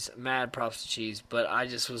Cheese, mad props to Cheese, but I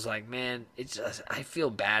just was like, man, it's just I feel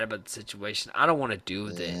bad about the situation. I don't want to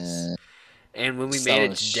do this. Yeah, And when we made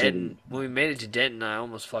selling it to shitty. Denton, I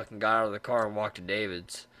almost fucking got out of the car and walked to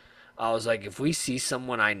David's. I was like, if we see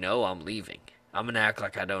someone I know, I'm leaving. I'm gonna act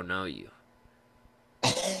like I don't know you.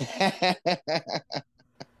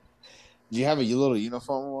 Do you have a little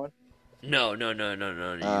uniform one? No, no, no, no,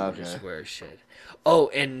 no. You would just Okay. wear shit. Oh,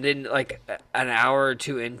 and then like an hour or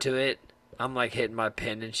two into it, I'm like hitting my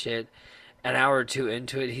pin and shit. An hour or two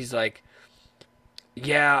into it, he's like,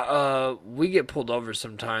 "Yeah, we get pulled over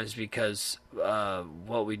sometimes because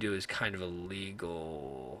what we do is kind of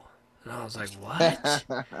illegal." And I was like, "What?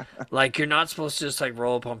 Like you're not supposed to just like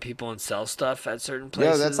roll up on people and sell stuff at certain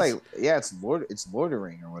Yo, that's like places?" yeah, it's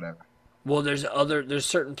loitering or whatever. Well, there's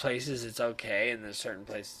certain places it's okay, and there's certain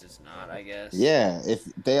places it's not, I guess. Yeah, if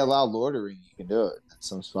they allow loitering, you can do it.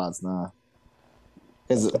 Some spots, nah.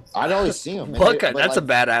 Because I'd always see them, and Look, but that's a like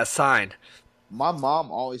badass sign. my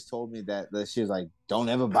mom always told me that she was like, "Don't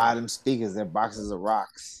ever buy them speakers. They're boxes of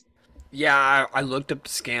rocks." Yeah, I looked up the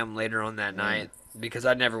scam later on that Yeah. night because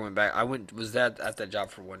I never went back. I went was that at that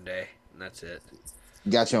job for one day, and that's it.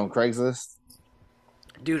 You got your own Craigslist.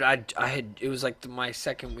 Dude, I had it was like my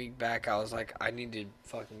second week back. I was like, I need to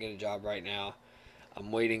fucking get a job right now.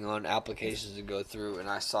 I'm waiting on applications to go through, and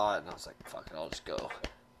I saw it, and I was like, fuck it, I'll just go.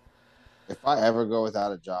 If I ever go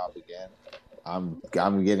without a job again, I'm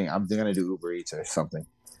gonna do Uber Eats or something.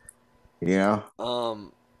 You know,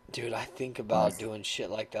 Um, dude, I think like about doing shit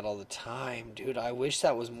like that all the time, dude. I wish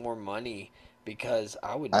that was more money because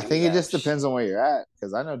I would I do think it that. just depends on where you're at.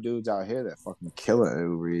 Because I know dudes out here that fucking kill it at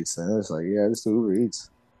Uber Eats, and it's like, yeah, just do Uber Eats.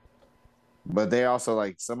 But they also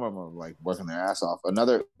like some of them are like working their ass off.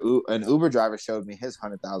 An Uber driver showed me his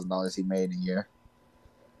 $100,000 he made in a year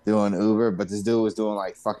doing Uber, but this dude was doing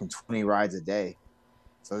like fucking 20 rides a day.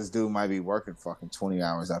 So this dude might be working fucking 20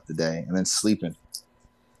 hours out the day and then sleeping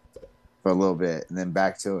for a little bit and then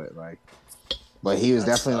back to it. Like, but he was That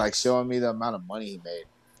definitely like sucks. showing me the amount of money he made.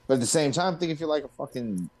 But at the same time, think if you're like a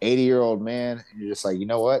fucking 80-year-old man and you're just like, you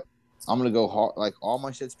know what? I'm gonna go hard. Like all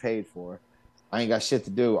my shit's paid for. I ain't got shit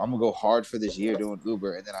to do. I'm gonna go hard for this year doing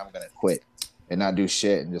Uber, and then I'm gonna quit and not do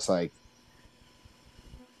shit and just like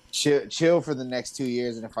chill for the next 2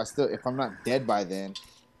 years. And if I'm not dead by then,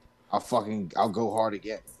 I'll go hard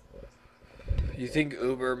again. You think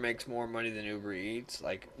Uber makes more money than Uber Eats?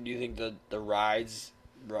 Like, do you think the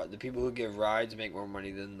people who give rides make more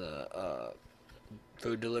money than the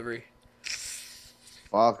food delivery?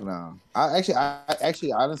 Fuck no. I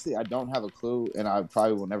actually, honestly, I don't have a clue, and I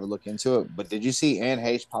probably will never look into it. But did you see Anne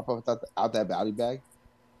H pop up out that body bag?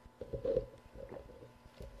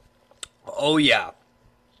 Oh yeah,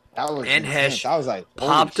 That was and intense. Hesh I was like,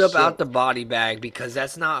 holy popped up out shit. the body bag because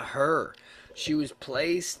that's not her. She was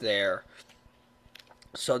placed there.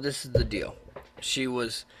 So this is the deal. She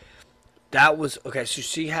was. That was okay. So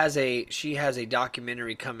she has a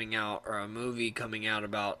documentary coming out or a movie coming out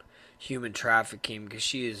about human trafficking because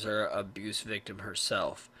she is her abuse victim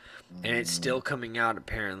herself, and it's Mm, still coming out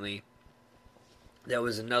apparently. There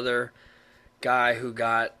was another guy who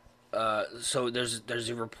got. So there's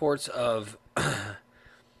reports of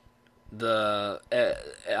the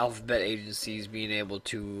alphabet agencies being able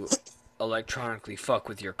to electronically fuck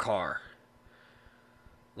with your car,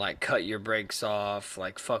 like cut your brakes off,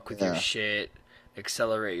 like fuck with your yeah. shit,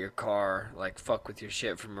 accelerate your car, like fuck with your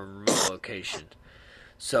shit from a remote location.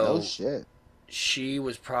 No So shit. she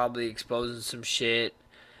was probably exposing some shit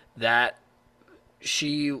that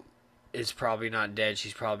she is probably not dead.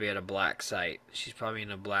 She's probably at a black site. She's probably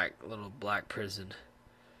in a little black prison.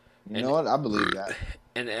 You And know what? I believe that.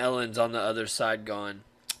 and Ellen's on the other side going,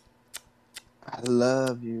 I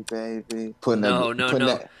love you, baby. Putting that, no, no, putting no,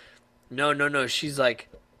 that. no, no, no. She's like,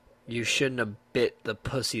 you shouldn't have bit the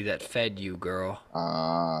pussy that fed you, girl.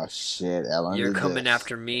 Ah, shit. Ellen You're did coming this.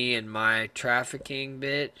 after me and my trafficking,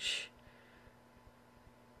 bitch.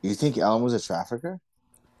 You think Ellen was a trafficker?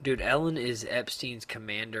 Dude, Ellen is Epstein's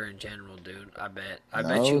commander in general, dude. I bet. I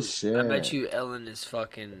bet No you. I bet shit. you Ellen is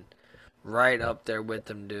fucking right up there with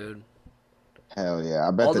them, dude. Hell yeah.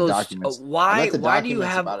 I bet All the those. documents. I Why? bet the Why do you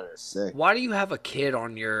documents have? about it are sick. Why do you have a kid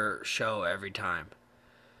on your show every time?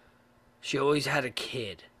 She always had a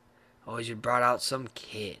kid. Always brought out some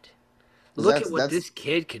kid. Cause Look at what this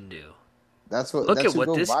kid can do. Look that's at who what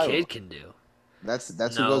go this viral. kid can do.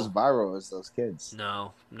 That's who goes No, viral is those kids.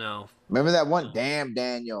 no, no. Remember that one? Damn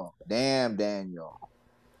Daniel. Damn Daniel.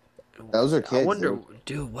 Those are I kids, wonder, dude.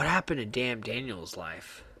 dude, what happened to Damn Daniel's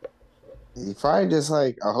life? He probably just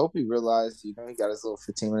like I hope he realized, he got his little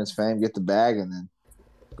 15 minutes fame, get the bag, and then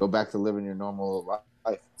go back to living your normal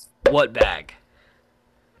life. What bag?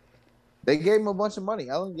 They gave him a bunch of money.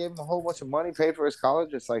 Ellen gave him a whole bunch of money, paid for his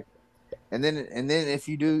college. It's like, and then if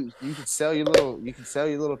you do, you can sell your little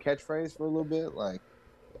catchphrase for a little bit. Like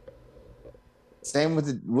same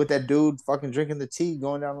with that dude fucking drinking the tea,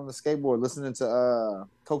 going down on the skateboard, listening to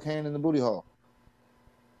cocaine in the booty hole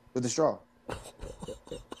with the straw.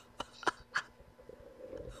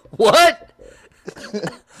 What?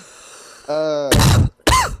 uh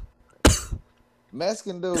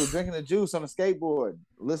Mexican dude drinking the juice on a skateboard,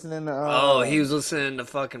 listening to Oh, he was listening to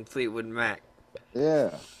fucking Fleetwood Mac.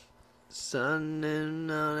 yeah,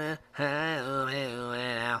 Sunning on a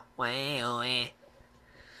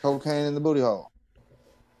cocaine in the booty hole.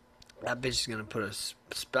 That bitch is gonna put a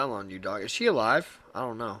spell on you, dog. Is she alive? I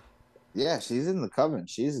don't know. Yeah, she's in the coven.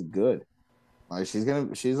 She's good. Like she's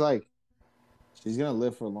gonna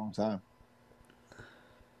live for a long time.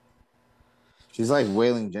 She's like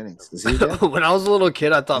Wailing Jennings. Is he dead? When I was a little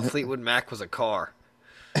kid, I thought Fleetwood Mac was a car.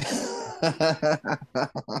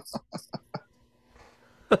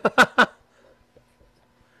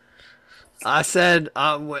 I said,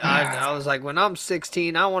 I was like, when I'm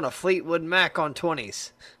 16, I want a Fleetwood Mac on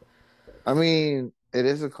 20s. I mean, it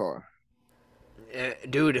is a car.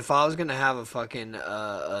 Dude, if I was gonna have a fucking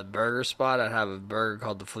a burger spot, I'd have a burger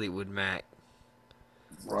called the Fleetwood Mac.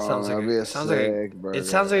 Bro, that'd be a sick It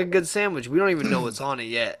sounds like burger. a good sandwich. We don't even know what's on it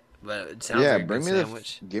yet, but it sounds Yeah, like a good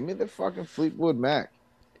sandwich. give me the fucking Fleetwood Mac.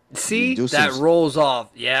 See, Do some that rolls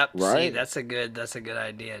off. Yep. See, right. that's a good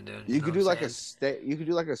idea, dude. You You know could what I'm do like a saying? steak. You could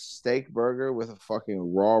do like a steak burger with a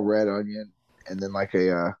fucking raw red onion, and then like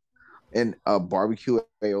a barbecue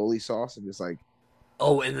aioli sauce, and just like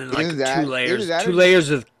Oh, and then like two either layers, that two or just layers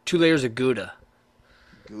of two layers of Gouda.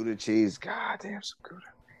 Gouda cheese. God damn, some Gouda.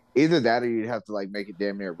 Either that or you'd have to like make it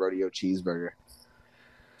damn near a rodeo cheeseburger.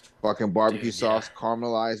 Fucking barbecue Dude, yeah. sauce,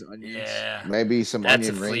 caramelized onions, Yeah. maybe some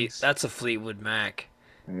onion rings. That's a Fleetwood Mac.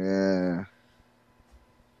 Yeah,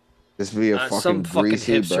 this would be a Some fucking fucking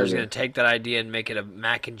greasy hipster's gonna burger. take that idea and make it a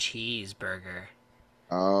mac and cheese burger.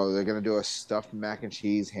 Oh, they're gonna do a stuffed mac and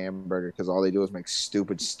cheese hamburger because all they do is make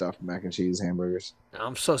stupid stuffed mac and cheese hamburgers.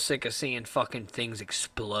 I'm so sick of seeing fucking things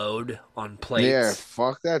explode on Yeah, plates.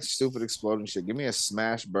 fuck that stupid exploding shit. Give me a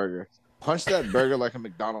smash burger. Punch that burger like a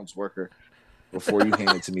McDonald's worker before you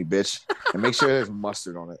hand it to me, bitch. And make sure there's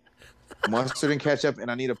mustard on it. Mustard and ketchup,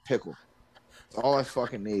 and I need a pickle. That's all I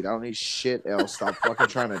fucking need. I don't need shit else. Stop fucking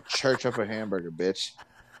trying to church up a hamburger, bitch.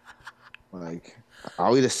 Like,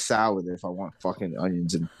 I'll eat a salad if I want fucking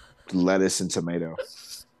onions and lettuce and tomato.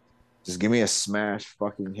 Just give me a smash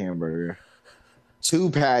fucking hamburger. Two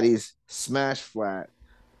patties, smash flat,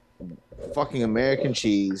 fucking American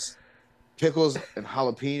cheese, pickles and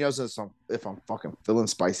jalapenos if I'm fucking feeling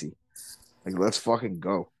spicy. Like, let's fucking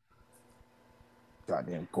go.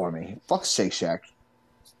 Goddamn gourmet. Fuck Shake Shack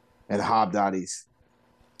and Hobdoddies.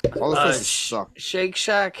 All those places suck. Shake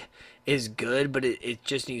Shack is good, but it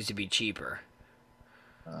just needs to be cheaper.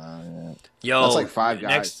 Yeah. That's like Yo, Five Guys.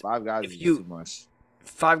 next, Five Guys if is too you much.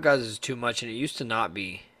 Five Guys is too much, and it used to not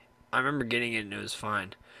be. I remember getting it and it was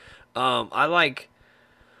fine. I like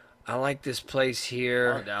this place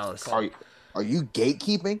here in Are Dallas. are are you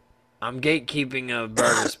gatekeeping? I'm gatekeeping a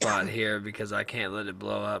burger spot here because I can't let it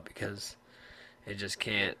blow up because it just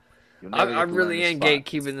can't. You'll I, never I get to learn really the am spot,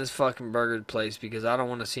 gatekeeping this fucking burger place because I don't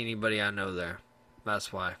want to see anybody I know there.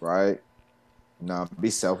 That's why. right? No, be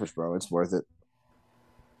selfish, bro. It's worth it.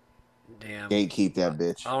 Damn. Gatekeep I, that I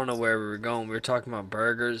bitch. don't know where we were going. We were talking about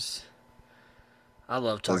burgers. I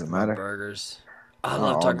love Doesn't talking about matter. burgers. I Oh,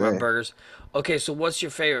 love all talking about day. burgers. Okay, so what's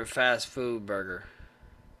your favorite fast food burger?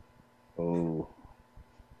 Oh,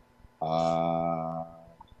 uh,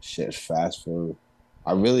 shit. Fast food.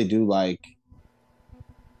 I really do like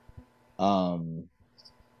um,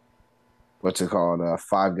 what's it called?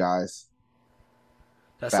 Five Guys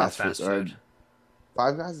That's not fast food. fast Or food.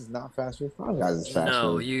 Five Guys is not fast food. Five Guys is fast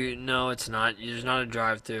food. No, it's not. There's not a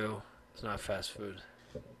drive-through. It's not fast food.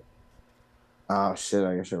 Oh shit.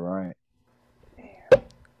 I guess you're right.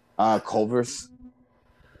 Culver's.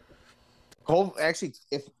 Actually,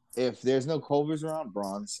 if there's no Culver's around,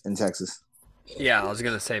 Bronze in Texas. Yeah, I was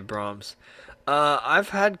gonna say Brahms. I've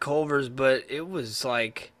had Culver's, but it was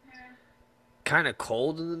like kind of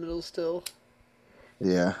cold in the middle still.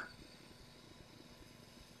 Yeah.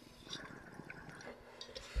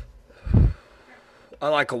 I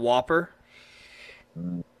like a Whopper,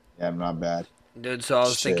 Mm, yeah, not bad. dude. So I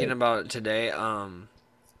was thinking Shit. about it today.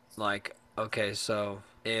 Like okay, so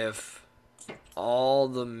if all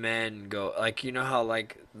the men go like you know how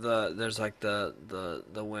like there's like the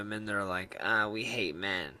women that are like we hate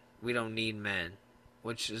men, we don't need men,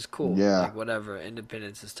 which is cool, Yeah. like whatever,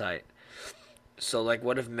 independence is tight. So like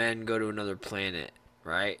what if men go to another planet,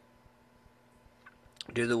 right?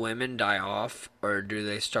 Do the women die off or do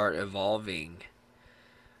they start evolving?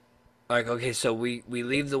 Like okay, so we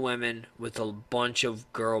leave the women with a bunch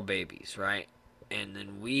of girl babies, right? And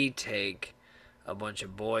then we take a bunch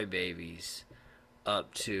of boy babies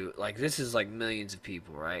up to like this is like millions of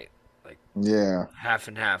people, right? Like Yeah. half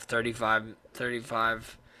and half, 35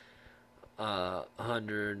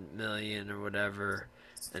 100 million or whatever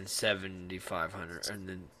and 7500 and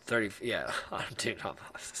then 30 yeah, dude,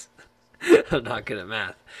 I'm not good at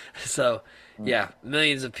math. So, yeah,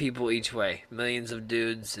 millions of people each way. Millions of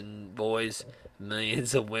dudes and boys,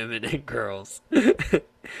 millions of women and girls.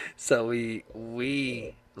 So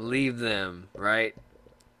we leave them, right?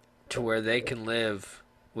 To where they can live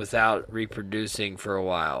without reproducing for a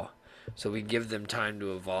while. So we give them time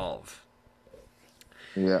to evolve.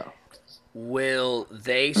 Yeah. Will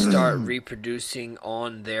they start reproducing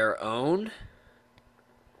on their own?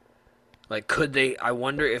 Like, could they? I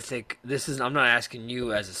wonder if they. This is. I'm not asking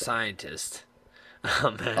you as a scientist,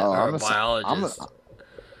 Oh, or a I'm biologist.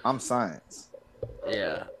 I'm science.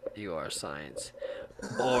 Yeah, you are science.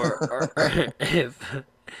 Or if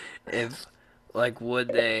like would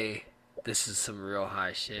they? This is some real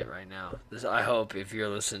high shit right now. This I hope if you're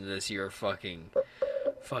listening to this, you're fucking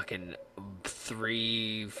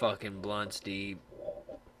three fucking blunts deep,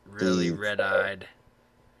 really Deep. red eyed,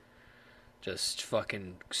 just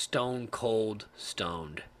fucking stone cold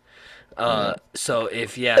stoned. Yeah. So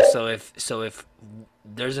if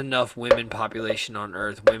there's enough women population on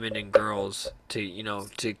Earth, women and girls to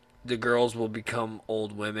to the girls will become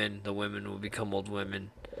old women, the women will become old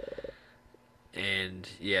women, and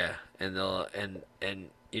yeah, and they'll and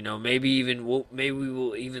maybe we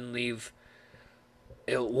will even leave.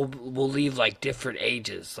 We'll leave like different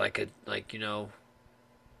ages, like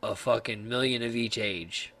a fucking million of each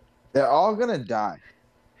age. They're all gonna die.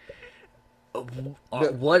 The,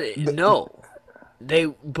 What? the No,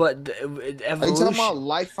 but Are you talking about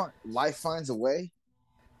evolution. life finds a way?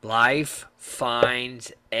 Life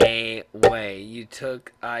finds a way.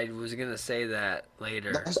 I was gonna say that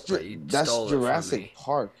later, but you That's stole it from Jurassic me.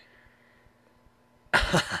 Park.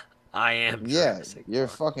 I am Yeah, Jurassic you're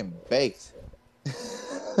Park. fucking baked.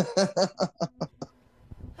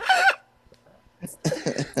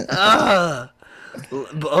 Ah,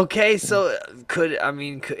 okay. So it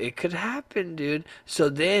could happen, dude. So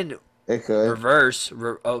then It could.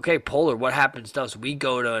 okay, polar. What happens to us? We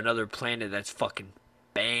go to another planet that's fucking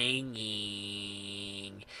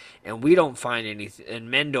banging, and we don't find anything, and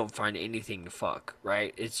men don't find anything to fuck.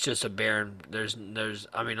 Right? It's just a barren. There's.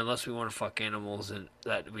 I mean, unless we want to fuck animals and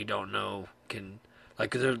that we don't know can,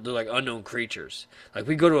 like, cause they're like unknown creatures. Like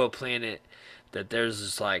we go to a planet that there's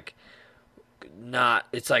this like not.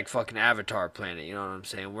 It's like fucking Avatar planet. You know what I'm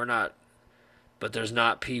saying? We're not but there's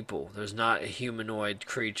not people. There's not humanoid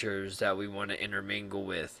creatures that we want to intermingle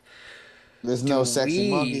with. There's Do no sexy we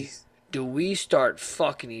monkeys. do we start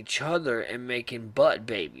fucking each other and making butt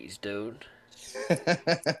babies, dude?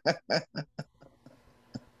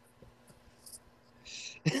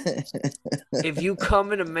 If you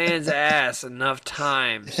come in a man's ass enough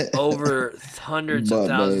times over hundreds of Butt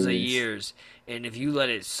thousands of babies. years, and if you let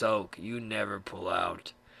it soak, you never pull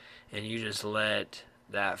out, and you just let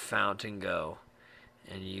that fountain go,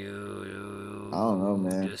 and I don't know,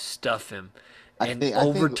 you man. just stuff him, I and think I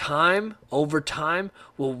think over time,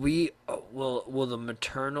 will the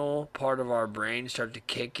maternal part of our brain start to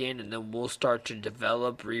kick in, and then we'll start to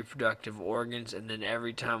develop reproductive organs, and then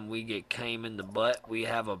every time we get came in the butt, we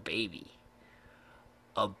have a baby,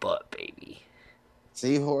 a butt baby.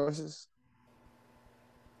 seahorses.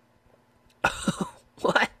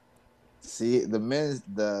 What? See the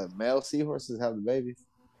male seahorses have the babies.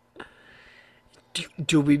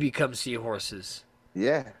 Do we become seahorses?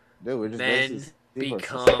 Yeah, dude, we're just basically Men seahorses.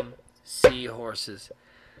 become seahorses.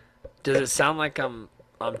 Does it sound like I'm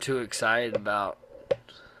too excited about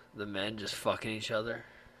the men just fucking each other?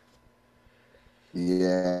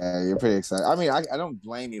 Yeah, you're pretty excited. I mean, I don't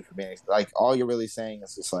blame you for being like all you're really saying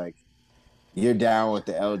is just like you're down with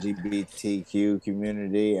the LGBTQ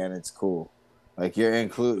community and it's cool. Like you're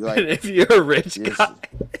include And like if you're a rich you're guy,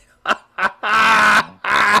 you know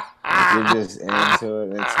like you're just into it.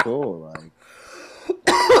 And it's cool. Like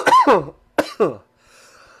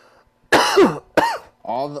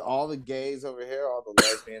all the gays over here, all the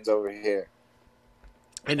lesbians over here,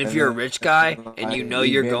 and if and you're a then rich guy and like you know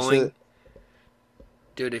you're eventually going,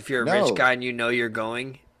 dude, if you're a rich no guy and you know you're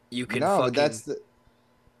going, you can no, but fucking that's the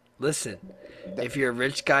listen. that, If you're a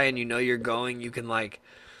rich guy and you know you're going, you can like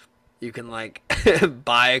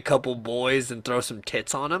buy a couple boys and throw some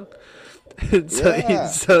tits on them. so yeah.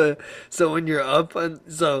 so so when you're up and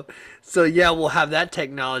so yeah, we'll have that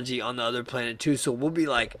technology on the other planet too. So we'll be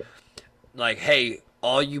like hey,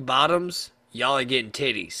 all you bottoms, y'all are getting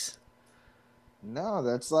titties. No,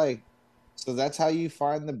 that's like so that's how you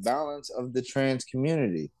find the balance of the trans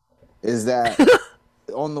community. Is that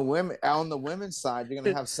on the women's side, you're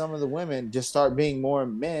gonna have some of the women just start being more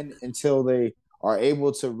men until they are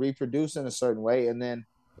able to reproduce in a certain way, and then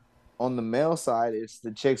on the male side, it's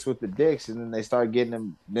the chicks with the dicks, and then they start getting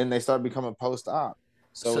them. Then they start becoming post op.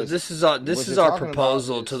 So So it's this what is you're our talking about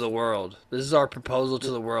proposal to is the world. This is our proposal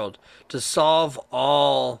to the world to solve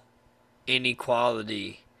all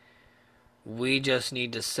inequality. We just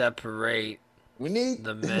need to separate we need.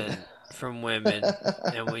 the men from women,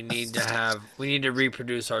 and we need to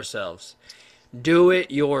reproduce ourselves. Do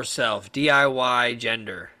it yourself. DIY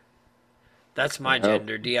gender. That's my Yep.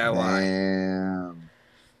 gender. DIY. Damn.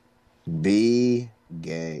 Be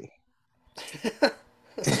gay.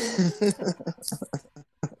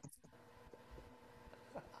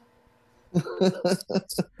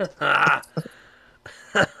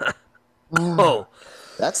 Oh,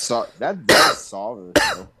 That does solve it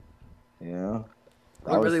though. Yeah.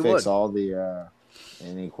 it That would really fix would. all the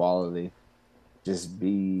inequality. Just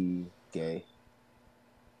be gay.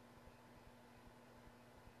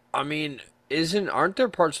 I mean, isn't aren't there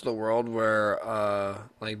parts of the world where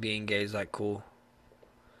like being gay is like cool?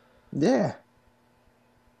 Yeah.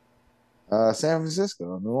 San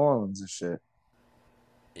Francisco, New Orleans and shit.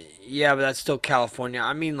 Yeah, but that's still California.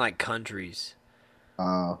 I mean like countries.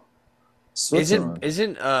 Uh Isn't Switzerland.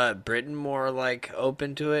 isn't Britain more like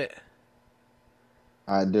open to it?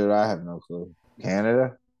 I have no clue.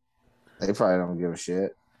 Canada? They probably don't give a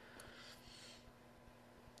shit.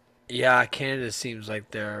 Yeah, Canada seems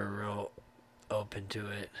like they're real open to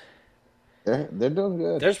it. They're doing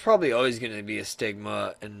good. There's probably always going to be a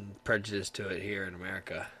stigma and prejudice to it here in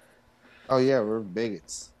America. Oh yeah, we're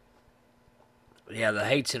bigots. Yeah, the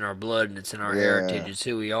hate's in our blood and it's in our heritage. Yeah. It's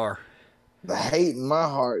who we are. The hate in my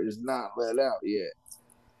heart is not let out yet.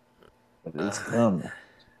 But it's coming.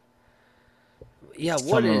 Yeah, It's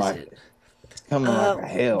what coming is like it? it's coming like a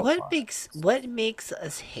hellfire. What makes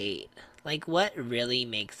us hate? Like what really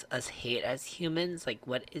makes us hate as humans? Like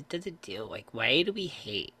does it do? Like why do we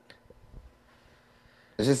hate?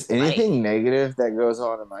 It's just Why? anything negative that goes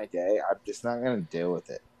on in my day, I'm just not gonna deal with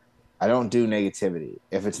it. I don't do negativity.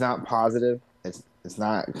 If it's not positive, it's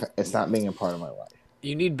not being a part of my life.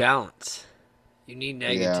 You need balance. You need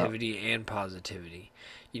Yeah. negativity and positivity.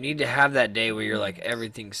 You need to have that day where you're like,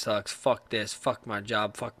 everything sucks. Fuck this. Fuck my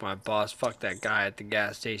job. Fuck my boss. Fuck that guy at the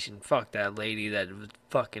gas station. Fuck that lady that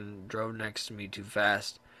fucking drove next to me too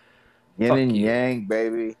fast. Yin Fuck and you. yang,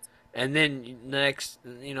 baby. And then the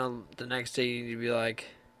next day you need to be like,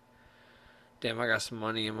 damn, I got some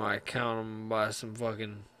money in my account. I'm gonna buy some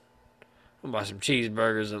fucking. I'm gonna buy some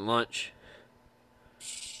cheeseburgers at lunch.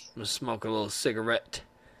 I'm gonna smoke a little cigarette.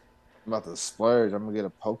 I'm about to splurge. I'm gonna get a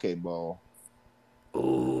poke bowl.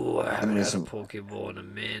 Ooh, I Give haven't me had a some. poke bowl in a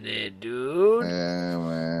minute, dude. Yeah,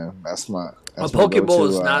 man. A That's my poke bowl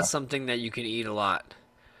go-to. is not something that you can eat a lot.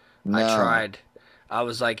 I No, tried. I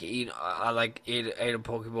was like ate a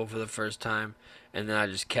poke bowl for the first time, and then I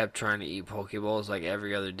just kept trying to eat poke bowls like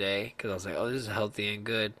every other day because I was like, oh, this is healthy and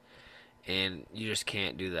good, and you just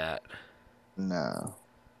can't do that. no.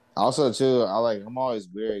 Also, too, I'm always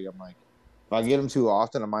weary. I'm like, if I get them too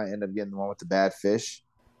often, I might end up getting the one with the bad fish,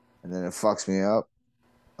 and then it fucks me up.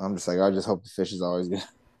 I'm just like, I just hope the fish is always good.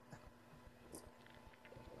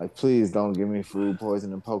 Like, please don't give me food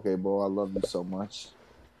poisoning poke bowl. I love you so much.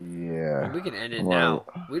 I mean, Yeah. we can end it Well,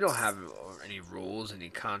 now. We don't have any rules, any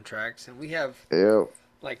contracts, and we have yeah.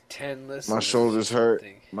 like 10 My listeners or shoulders hurt.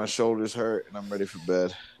 something. My shoulders hurt, and I'm ready for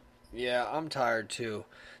bed. Yeah, I'm tired too.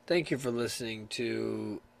 Thank you for listening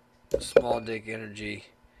to Small Dick Energy.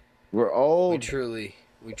 We're We old. truly,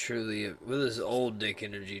 we truly, well, this is old dick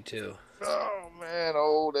energy too. Oh man,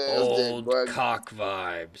 old ass dick, Old boy. cock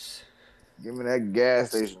vibes. Give me that gas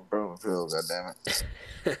station burning pill, goddammit.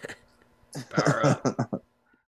 Power up.